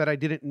proved that I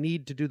didn't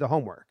need to do the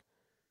homework.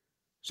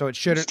 So it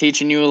shouldn't. It's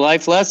teaching you a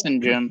life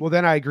lesson, Jim. Well,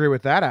 then I agree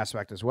with that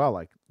aspect as well.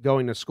 Like,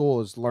 going to school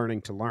is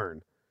learning to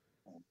learn.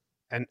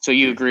 And so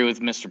you agree with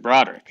Mr.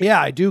 Broderick?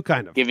 Yeah, I do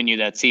kind of. Giving you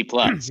that C+.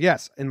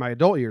 Yes, in my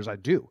adult years, I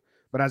do.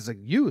 But as a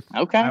youth,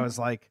 I was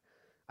like,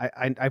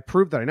 I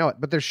proved that I know it.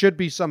 But there should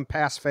be some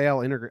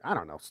pass-fail integrate. I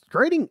don't know.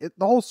 Grading,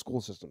 the whole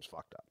school system's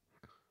fucked up.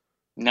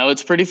 No,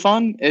 it's pretty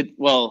fun.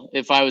 Well,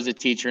 if I was a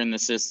teacher in the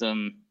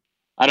system,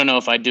 I don't know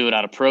if I'd do it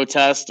out of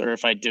protest or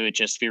if I'd do it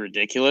just to be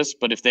ridiculous.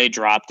 But if they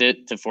dropped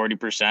it to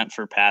 40%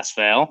 for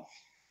pass-fail,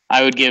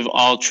 I would give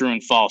all true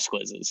and false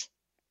quizzes.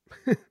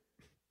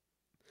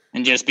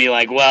 And just be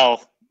like,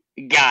 well,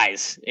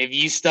 guys, if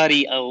you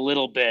study a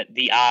little bit,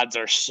 the odds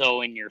are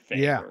so in your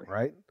favor. Yeah,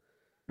 right.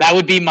 That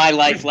would be my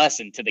life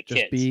lesson to the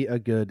kids. Just be a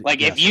good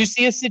Like, if you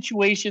see a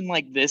situation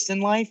like this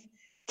in life,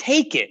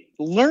 take it.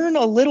 Learn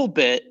a little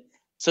bit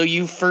so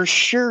you for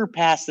sure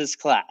pass this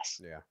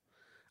class. Yeah.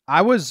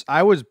 I was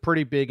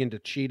pretty big into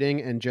cheating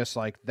and just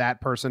like,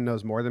 that person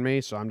knows more than me,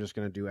 so I'm just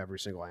going to do every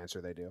single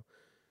answer they do.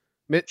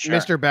 Sure.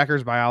 Mr.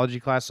 Becker's biology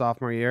class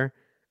sophomore year,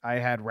 I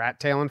had Rat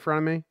Tail in front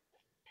of me,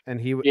 and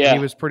he Yeah.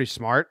 was pretty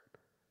smart.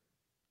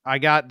 I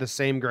got the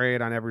same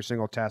grade on every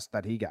single test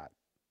that he got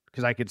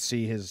because I could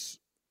see his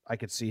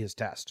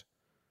test,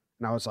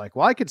 and I was like,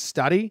 well, I could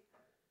study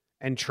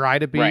and try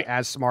to be Right.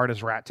 as smart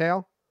as Rat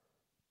Tail,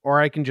 or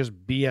I can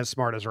just be as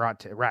smart as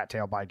Rat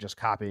Tail by just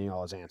copying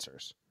all his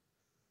answers.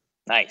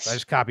 Nice. So I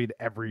just copied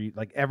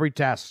every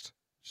test.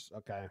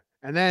 Okay,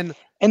 and then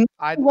And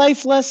I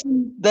life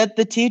lesson that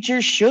the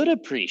teacher should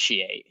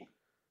appreciate.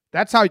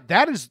 that's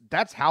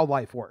how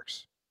life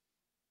works.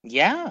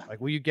 Yeah. Like,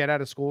 will you get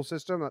out of school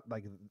system?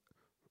 Like,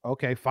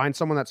 okay, find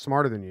someone that's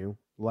smarter than you.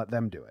 Let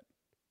them do it.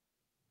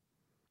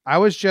 I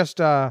was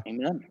just,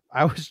 Amen.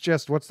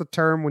 what's the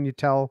term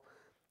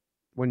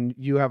when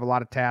you have a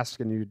lot of tasks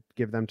and you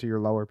give them to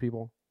your lower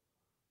people?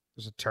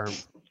 There's a term.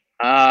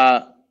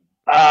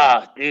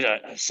 Dude,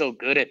 I'm so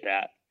good at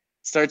that.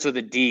 Starts with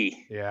a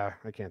D. Yeah,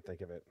 I can't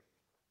think of it.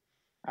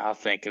 I'll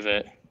think of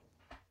it.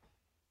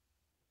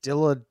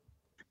 Dilla.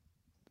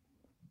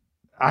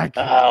 We're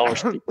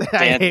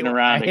dancing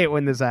around I it. hate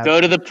when this happens.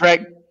 Go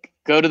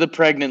to the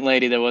pregnant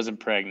lady that wasn't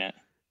pregnant.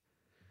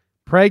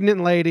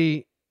 Pregnant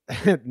lady,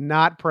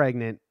 not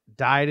pregnant,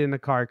 died in a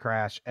car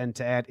crash, and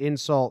to add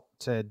insult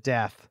to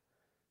death,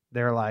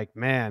 they're like,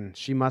 man,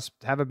 she must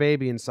have a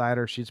baby inside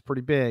her. She's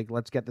pretty big.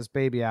 Let's get this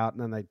baby out.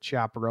 And then they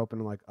chop her open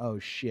and like, oh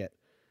shit,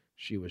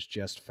 she was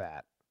just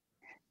fat.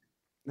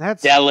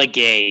 That's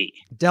Delegate.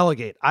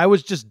 I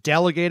was just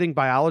delegating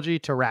biology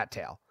to Rat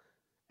Tail.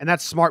 And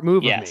that's a smart move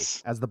of me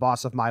Yes. as the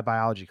boss of my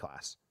biology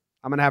class.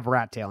 I'm going to have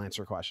Rat Tail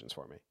answer questions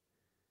for me.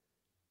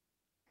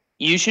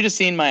 You should have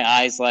seen my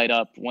eyes light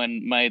up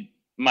when my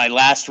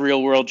last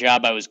real world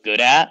job I was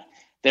good at.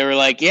 They were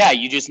like, yeah,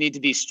 you just need to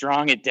be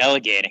strong at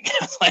delegating. I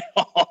was like,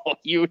 oh,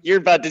 you're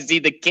about to see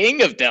the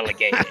king of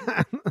delegating.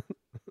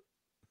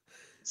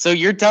 So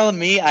you're telling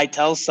me I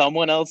tell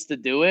someone else to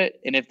do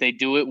it, and if they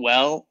do it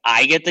well,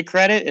 I get the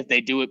credit. If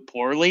they do it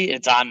poorly,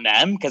 it's on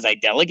them because I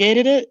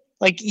delegated it?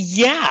 Like,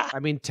 yeah. I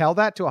mean, tell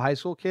that to a high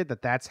school kid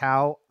that's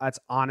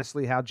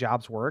honestly how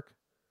jobs work.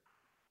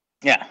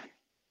 Yeah.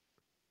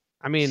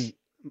 I mean,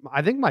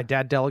 I think my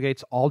dad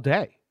delegates all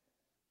day.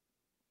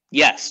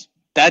 Yes.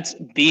 That's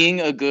being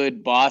a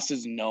good boss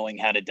is knowing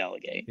how to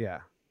delegate. Yeah.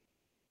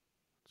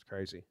 It's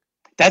crazy.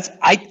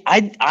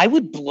 I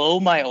would blow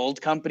my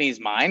old company's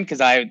mind because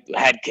I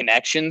had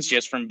connections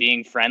just from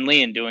being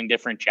friendly and doing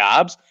different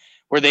jobs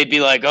where they'd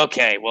be like,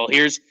 okay, well,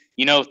 here's,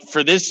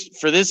 for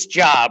this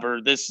job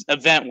or this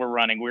event we're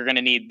running, we're going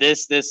to need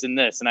this, this, and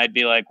this. And I'd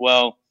be like,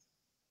 well,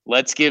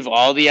 let's give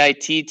all the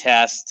IT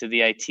tasks to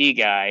the IT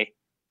guy.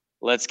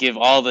 Let's give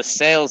all the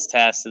sales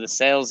tasks to the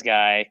sales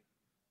guy.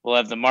 We'll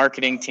have the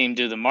marketing team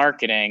do the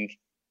marketing,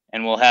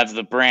 and we'll have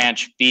the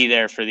branch be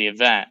there for the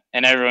event.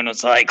 And everyone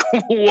was like,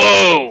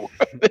 whoa,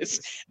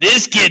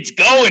 this kid's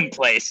going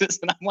places.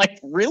 And I'm like,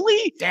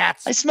 really? I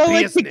smell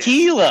business. like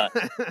tequila.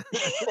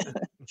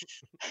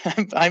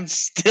 I'm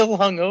still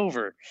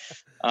hungover.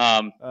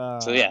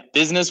 So yeah,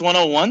 business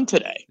 101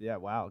 today. Yeah,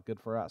 wow, good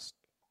for us.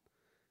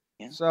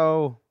 Yeah.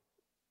 So,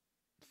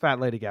 fat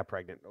lady got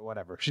pregnant, or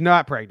whatever. She's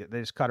not pregnant. They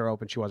just cut her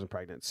open. She wasn't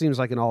pregnant. Seems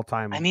like an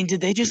all-time. I mean,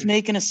 did they just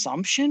make an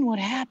assumption? What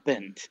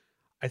happened?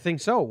 I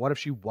think so. What if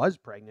she was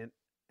pregnant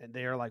and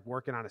they are like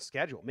working on a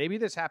schedule? Maybe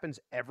this happens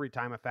every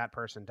time a fat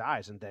person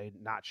dies and they're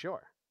not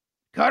sure.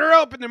 Cut her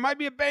open. There might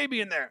be a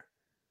baby in there.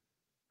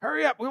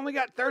 Hurry up. We only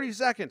got 30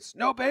 seconds.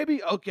 No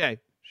baby? Okay.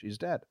 She's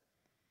dead.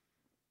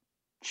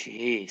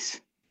 Jeez.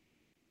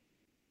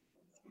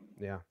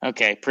 Yeah.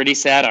 Okay, pretty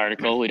sad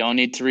article. We don't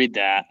need to read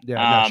that.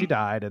 Yeah, no, she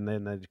died and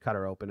then they cut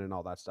her open and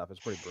all that stuff. It's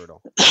pretty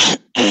brutal.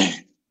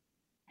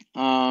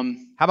 How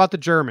about the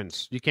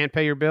Germans? You can't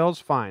pay your bills?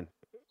 Fine.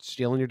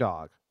 Stealing your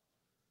dog.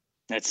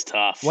 That's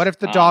tough. What if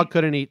the dog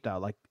couldn't eat though?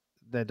 Like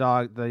the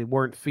dog, they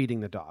weren't feeding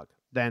the dog.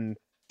 Then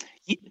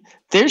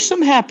there's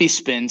some happy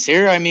spins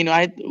here. I mean,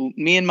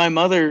 me and my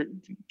mother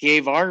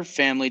gave our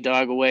family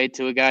dog away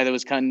to a guy that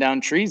was cutting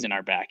down trees in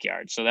our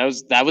backyard. So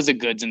that was a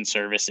goods and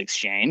service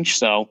exchange.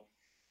 So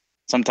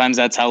sometimes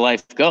that's how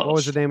life goes. What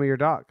was the name of your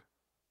dog?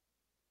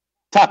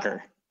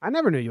 Tucker. I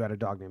never knew you had a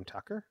dog named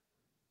Tucker.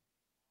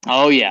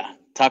 Oh yeah,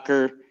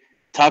 Tucker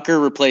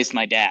replaced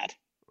my dad.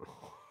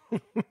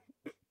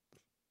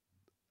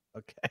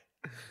 Okay.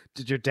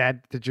 Did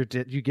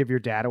you give your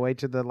dad away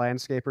to the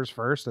landscapers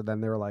first, and then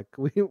they were like,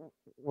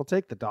 we'll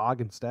take the dog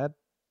instead?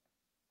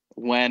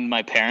 When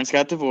my parents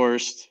got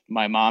divorced,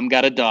 my mom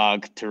got a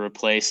dog to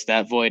replace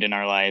that void in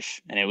our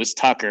life, and it was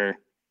Tucker.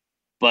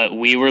 But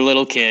we were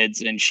little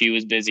kids, and she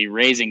was busy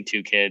raising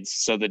two kids,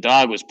 so the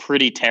dog was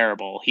pretty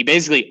terrible. He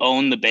basically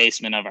owned the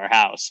basement of our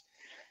house.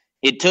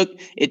 It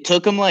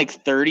took him like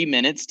 30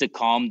 minutes to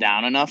calm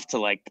down enough to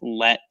like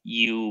let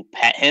you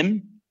pet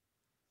him.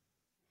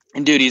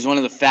 And dude, he's one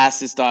of the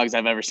fastest dogs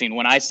I've ever seen.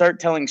 When I start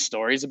telling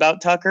stories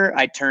about Tucker,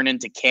 I turn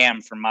into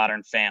Cam from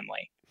Modern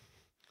Family.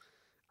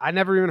 I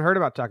never even heard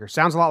about Tucker.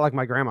 Sounds a lot like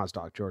my grandma's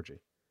dog, Georgie.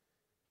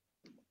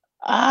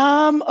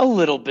 A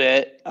little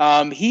bit.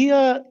 He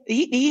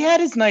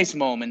had his nice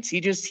moments.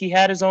 He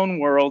had his own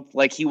world.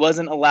 Like he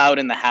wasn't allowed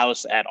in the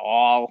house at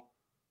all.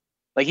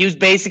 Like he was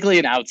basically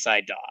an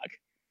outside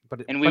dog.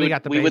 And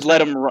we would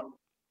let him run.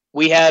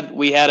 We had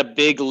a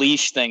big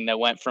leash thing that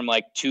went from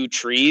like 2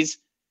 trees,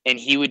 and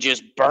he would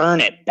just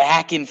burn it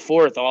back and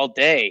forth all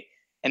day.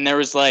 And there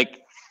was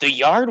like, the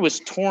yard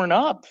was torn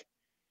up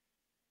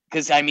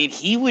because I mean,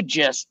 he would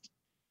just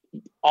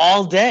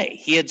all day.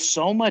 He had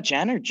so much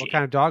energy. What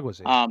kind of dog was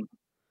he?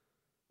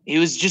 He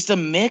was just a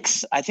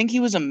mix. I think he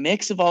was a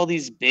mix of all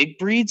these big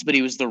breeds, but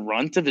he was the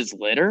runt of his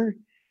litter.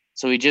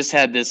 So he just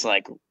had this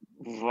like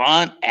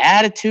runt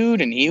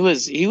attitude, and he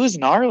was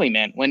gnarly,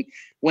 man.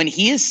 When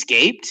he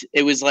escaped,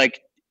 it was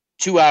like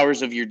 2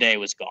 hours of your day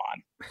was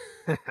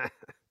gone.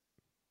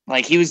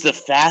 Like he was the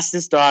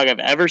fastest dog I've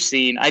ever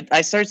seen.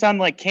 I started sounding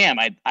like Cam.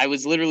 I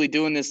was literally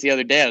doing this the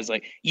other day. I was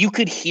like, you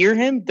could hear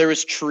him. There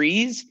was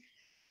trees.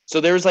 So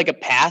there was like a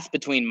path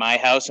between my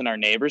house and our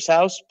neighbor's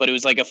house, but it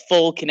was like a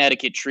full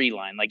Connecticut tree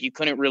line. Like you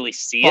couldn't really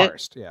see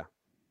Forest, it. Yeah.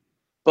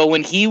 But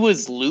when he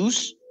was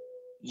loose,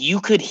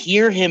 you could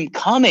hear him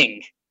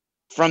coming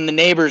from the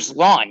neighbor's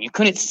lawn. You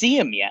couldn't see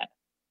him yet,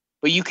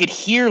 but you could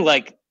hear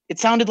like, it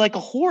sounded like a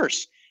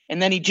horse.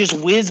 And then he just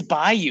whizzed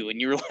by you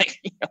and you were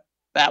like,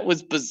 that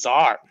was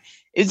bizarre.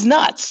 It's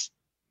nuts.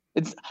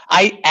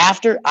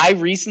 After I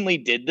recently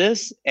did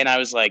this and I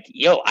was like,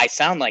 yo, I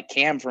sound like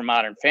Cam from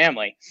Modern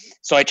Family.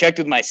 So I checked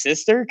with my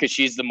sister because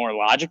she's the more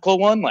logical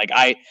one. Like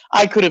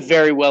I could have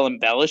very well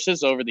embellished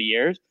this over the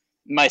years.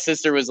 My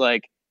sister was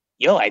like,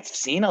 yo, I've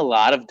seen a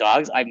lot of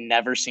dogs. I've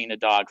never seen a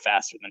dog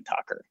faster than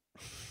Tucker.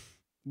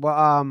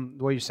 Well,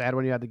 were you sad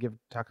when you had to give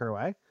Tucker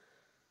away?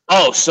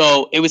 Oh,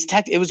 so it was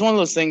one of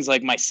those things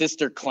like my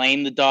sister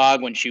claimed the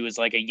dog when she was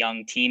like a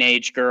young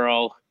teenage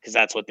girl because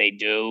that's what they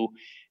do.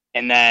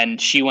 And then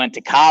she went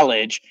to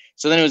college.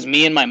 So then it was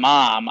me and my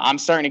mom. I'm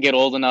starting to get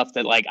old enough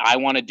that like I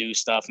want to do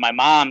stuff. My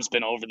mom's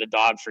been over the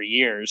dog for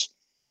years.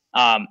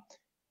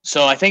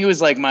 So I think it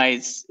was like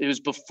it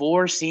was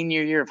before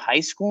senior year of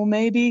high school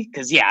maybe.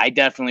 Because yeah, I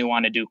definitely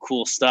want to do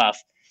cool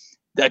stuff.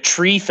 A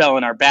tree fell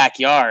in our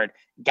backyard.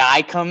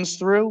 Guy comes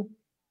through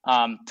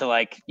to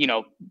like,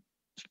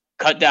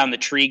 cut down the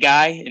tree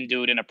guy and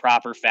do it in a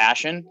proper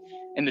fashion.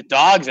 And the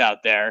dog's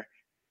out there.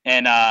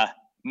 And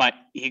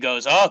he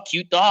goes, oh,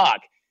 cute dog.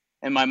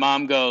 And my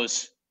mom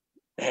goes,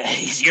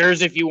 he's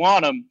yours if you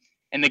want him.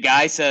 And the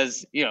guy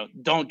says,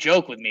 don't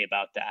joke with me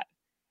about that.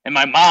 And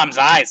my mom's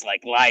eyes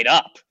like light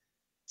up.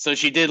 So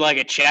she did like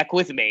a check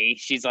with me.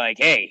 She's like,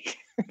 hey,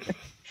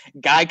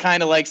 guy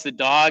kind of likes the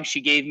dog. She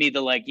gave me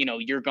the like,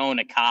 you're going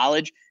to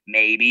college,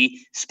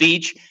 maybe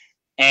speech.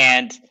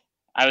 And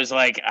I was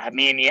like, I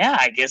mean, yeah,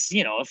 I guess,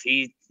 if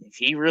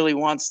he really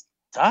wants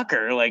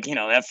Tucker, like,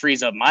 that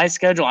frees up my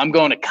schedule. I'm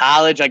going to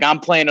college. Like I'm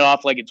playing it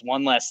off like it's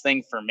one less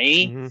thing for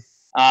me.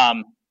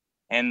 Mm-hmm.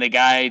 And the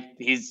guy,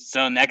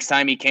 so next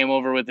time he came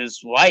over with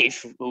his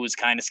wife, who was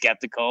kind of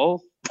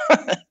skeptical,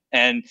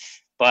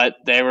 but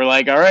they were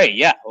like, all right,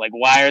 yeah. Like,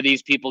 why are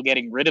these people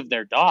getting rid of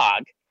their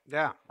dog?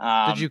 Yeah.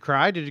 Did you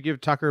cry? Did you give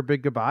Tucker a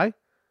big goodbye?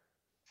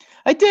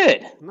 I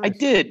did. Nice. I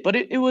did. But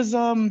it was,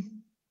 and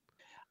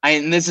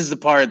this is the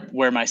part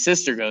where my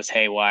sister goes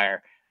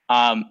haywire.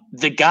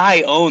 The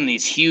guy owned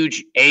these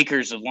huge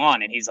acres of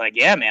lawn and he's like,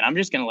 yeah, man, I'm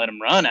just going to let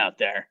him run out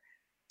there.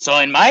 So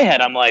in my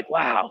head, I'm like,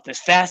 wow, this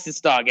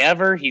fastest dog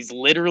ever. He's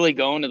literally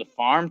going to the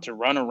farm to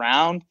run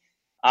around.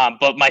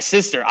 But my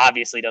sister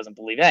obviously doesn't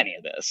believe any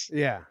of this.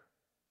 Yeah.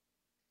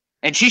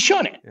 And she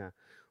shouldn't. Yeah.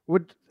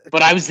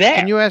 But I was there.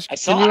 Can you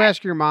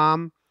ask your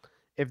mom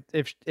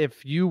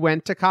if you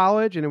went to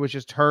college and it was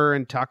just her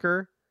and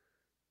Tucker?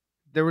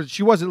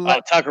 She wasn't.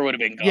 Tucker would have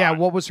been gone. Yeah.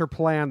 What was her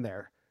plan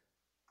there?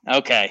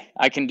 Okay,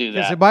 I can do that.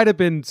 Because it might have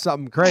been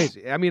something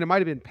crazy. I mean, it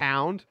might have been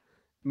pound.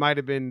 Might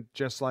have been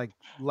just like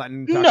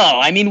letting Tucker.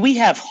 No, I mean, we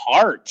have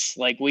hearts.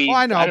 Like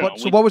I know.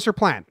 So what was her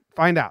plan?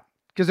 Find out.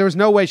 Because there was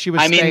no way she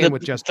was staying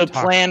with just the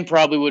Tucker. plan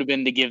probably would have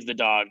been to give the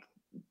dog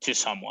to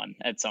someone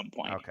at some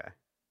point. Okay.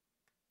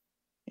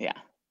 Yeah.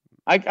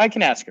 I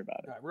can ask her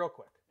about it. All right, real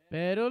quick.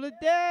 Bet of the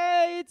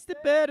day, it's the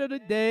bet of the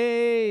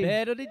day.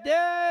 Bet of the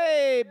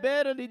day,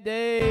 bet of the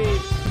day.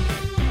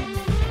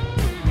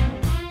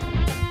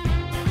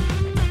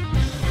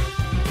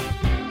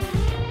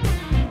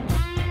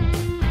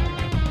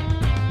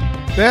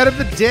 Bet of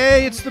the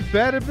day, it's the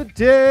bet of the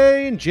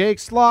day. And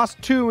Jake's lost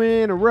 2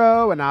 in a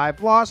row, and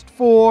I've lost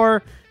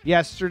 4.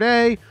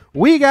 Yesterday,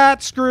 we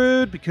got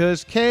screwed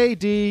because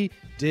KD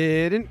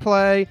didn't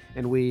play,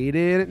 and we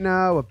didn't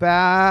know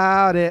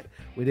about it.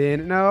 We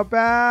didn't know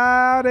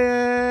about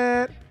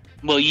it.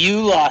 Well, you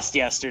lost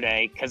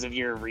yesterday because of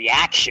your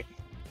reaction.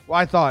 Well,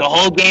 I thought the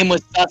whole game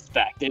was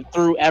suspect. It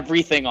threw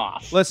everything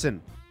off.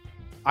 Listen,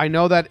 I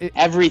know that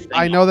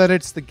that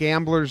it's the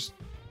gambler's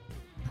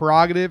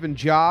prerogative and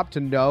job to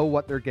know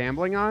what they're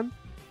gambling on.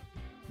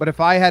 But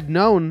if I had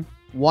known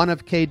one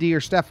of KD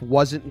or Steph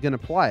wasn't going to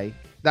play,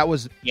 that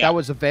was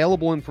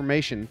available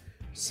information.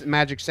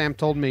 Magic Sam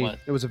told me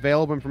it was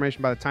available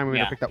information by the time we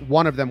made a pick that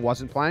one of them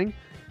wasn't playing.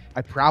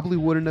 I probably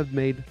wouldn't have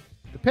made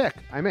the pick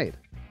I made.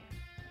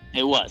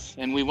 It was,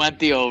 and we went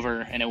the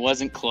over, and it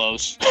wasn't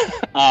close.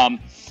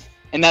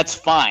 And that's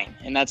fine.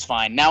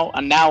 Now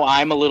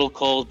I'm a little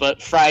cold,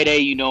 but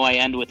Friday, I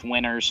end with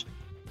winners.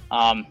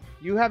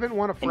 You haven't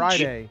won a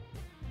Friday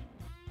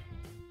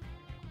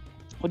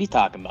What are you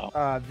talking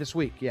about? this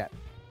week yet.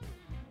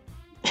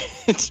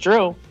 It's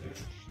true.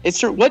 It's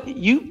true. What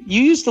you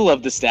used to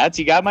love the stats.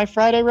 You got my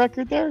Friday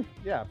record there?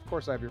 Yeah, of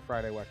course I have your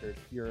Friday record.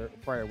 Your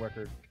Friday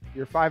record.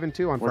 You're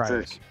 5-2 on What's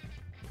Fridays.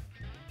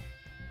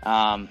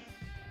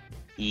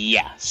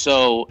 Yeah.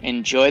 So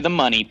enjoy the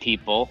money,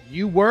 people.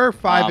 You were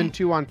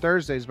 5-2 on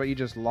Thursdays, but you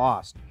just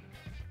lost.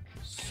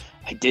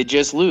 I did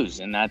just lose,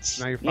 and that's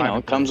Now you're it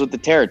 5-3. comes with the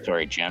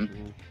territory,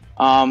 Jim.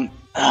 Mhm.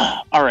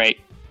 All right.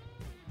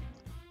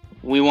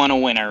 We want a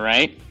winner,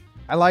 right?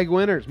 I like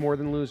winners more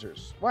than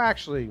losers. Well,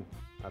 actually,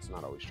 that's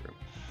not always true.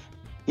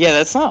 Yeah,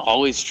 that's not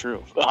always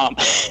true.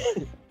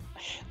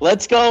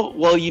 Let's go.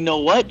 Well, you know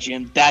what,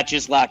 Jim? That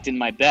just locked in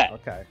my bet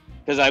Okay.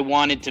 because I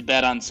wanted to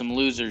bet on some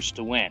losers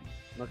to win.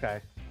 Okay.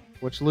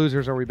 Which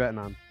losers are we betting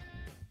on?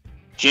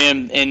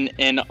 Jim, in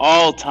an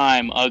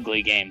all-time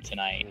ugly game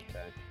tonight, Okay.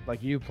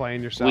 Like you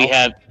playing yourself?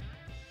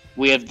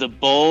 we have the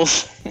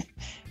Bulls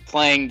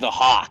playing the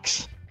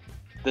Hawks.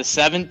 The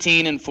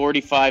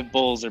 17-45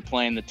 Bulls are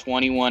playing the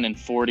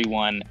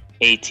 21-41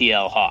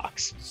 ATL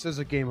Hawks. This is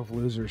a game of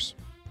losers.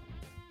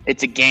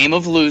 It's a game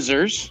of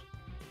losers.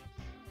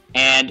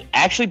 And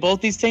actually,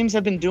 both these teams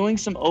have been doing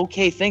some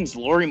okay things.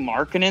 Lauri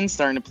Markkanen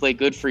starting to play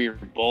good for your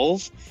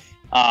Bulls.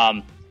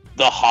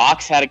 The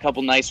Hawks had a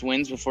couple nice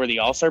wins before the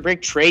All-Star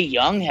break. Trae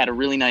Young had a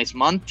really nice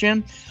month,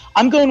 Jim.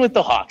 I'm going with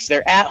the Hawks.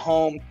 They're at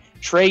home.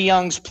 Trae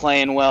Young's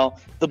playing well.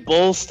 The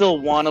Bulls still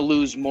want to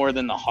lose more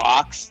than the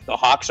Hawks. The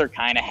Hawks are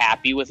kind of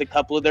happy with a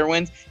couple of their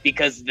wins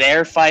because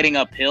they're fighting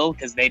uphill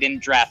because they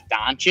didn't draft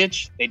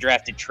Doncic. They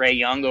drafted Trae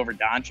Young over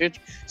Doncic.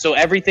 So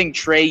everything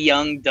Trae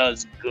Young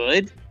does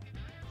good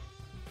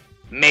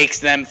makes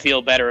them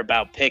feel better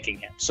about picking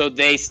him. So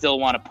they still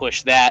want to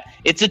push that.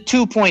 It's a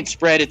 2-point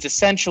spread. It's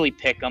essentially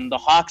pick 'em. The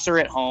Hawks are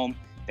at home.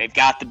 They've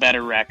got the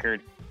better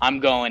record. I'm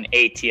going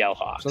ATL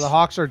Hawks. So the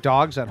Hawks are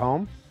dogs at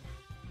home?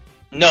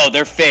 No,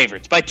 they're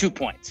favorites by 2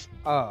 points.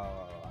 Oh,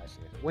 I see.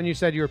 When you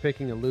said you were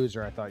picking a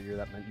loser, I thought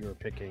that meant you were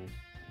picking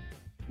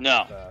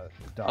No. the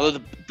dog. Although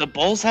the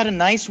Bulls had a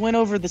nice win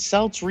over the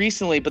Celts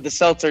recently, but the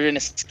Celts are in a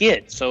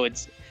skid. So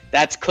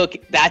that's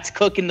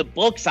cooking the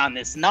books on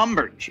this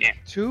number, Jim.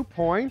 2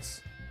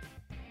 points?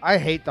 I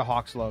hate the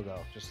Hawks logo,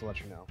 just to let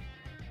you know.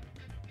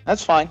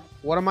 That's fine.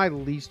 One of my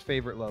least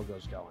favorite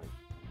logos going.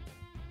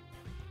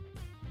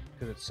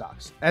 Because it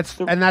sucks. That's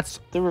The- that's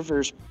The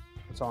reverse.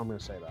 all I'm going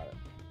to say about it.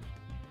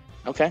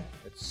 Okay.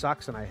 It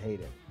sucks and I hate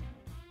it.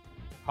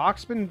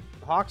 Hawks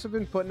have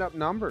been putting up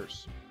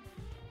numbers.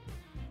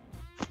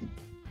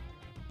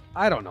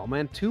 I don't know,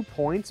 man. 2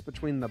 points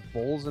between the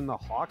Bulls and the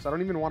Hawks. I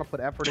don't even want to put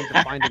effort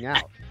into finding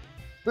out.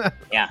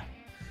 Yeah.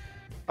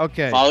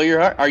 Okay. Follow your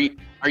heart.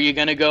 Are you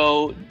gonna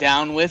go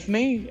down with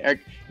me?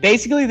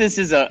 Basically, this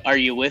is are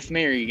you with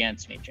me or are you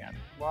against me, Jim?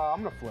 Well,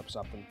 I'm gonna flip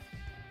something.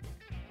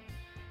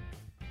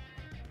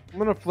 I'm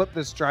gonna flip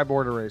this dry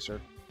board eraser.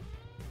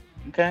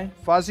 Okay.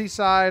 Fuzzy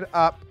side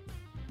up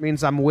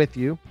means I'm with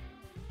you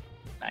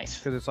Nice.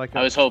 because it's like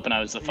I was hoping I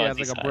was the yeah,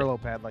 fuzzy it's like side. a Brillo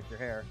pad, like your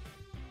hair.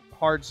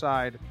 Hard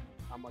side,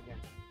 I'm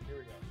against you. Here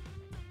we go.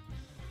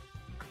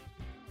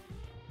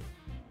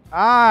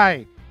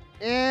 I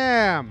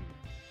am.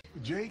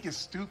 Jake is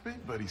stupid,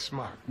 but he's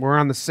smart. We're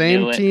on the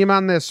same Knew it. team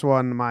on this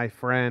one, my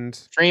friend.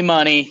 Free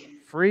money.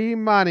 Free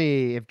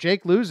money. If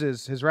Jake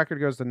loses, his record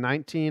goes to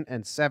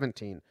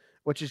 19-17,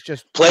 which is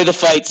just Play the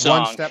fight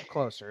song. one step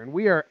closer. And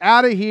we are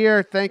out of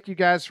here. Thank you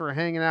guys for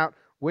hanging out.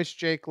 Wish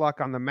Jake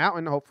luck on the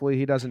mountain. Hopefully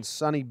he doesn't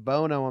Sonny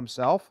Bono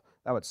himself.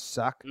 That would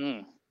suck.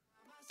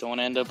 Don't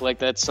end up like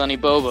that Sonny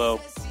Bobo.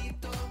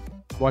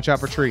 Watch out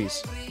for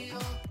trees.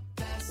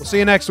 We'll see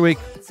you next week.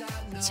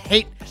 It's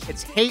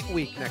hate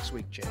week next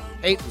week, Jake.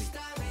 Hate week.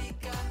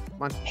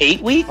 Come on.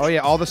 Hate week? Oh yeah,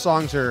 all the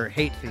songs are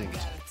hate themed.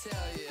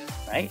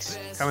 Nice.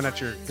 Coming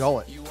at your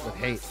gullet with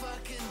hate.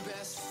 Fucking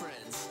best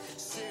friends.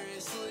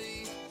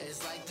 Seriously,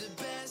 it's like the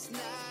best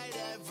night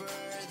ever.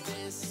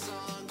 This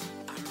song,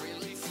 I'm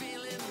really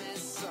feeling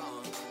this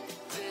song.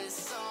 This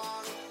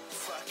song,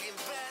 fucking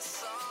best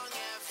song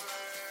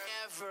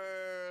ever,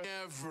 ever,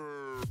 ever.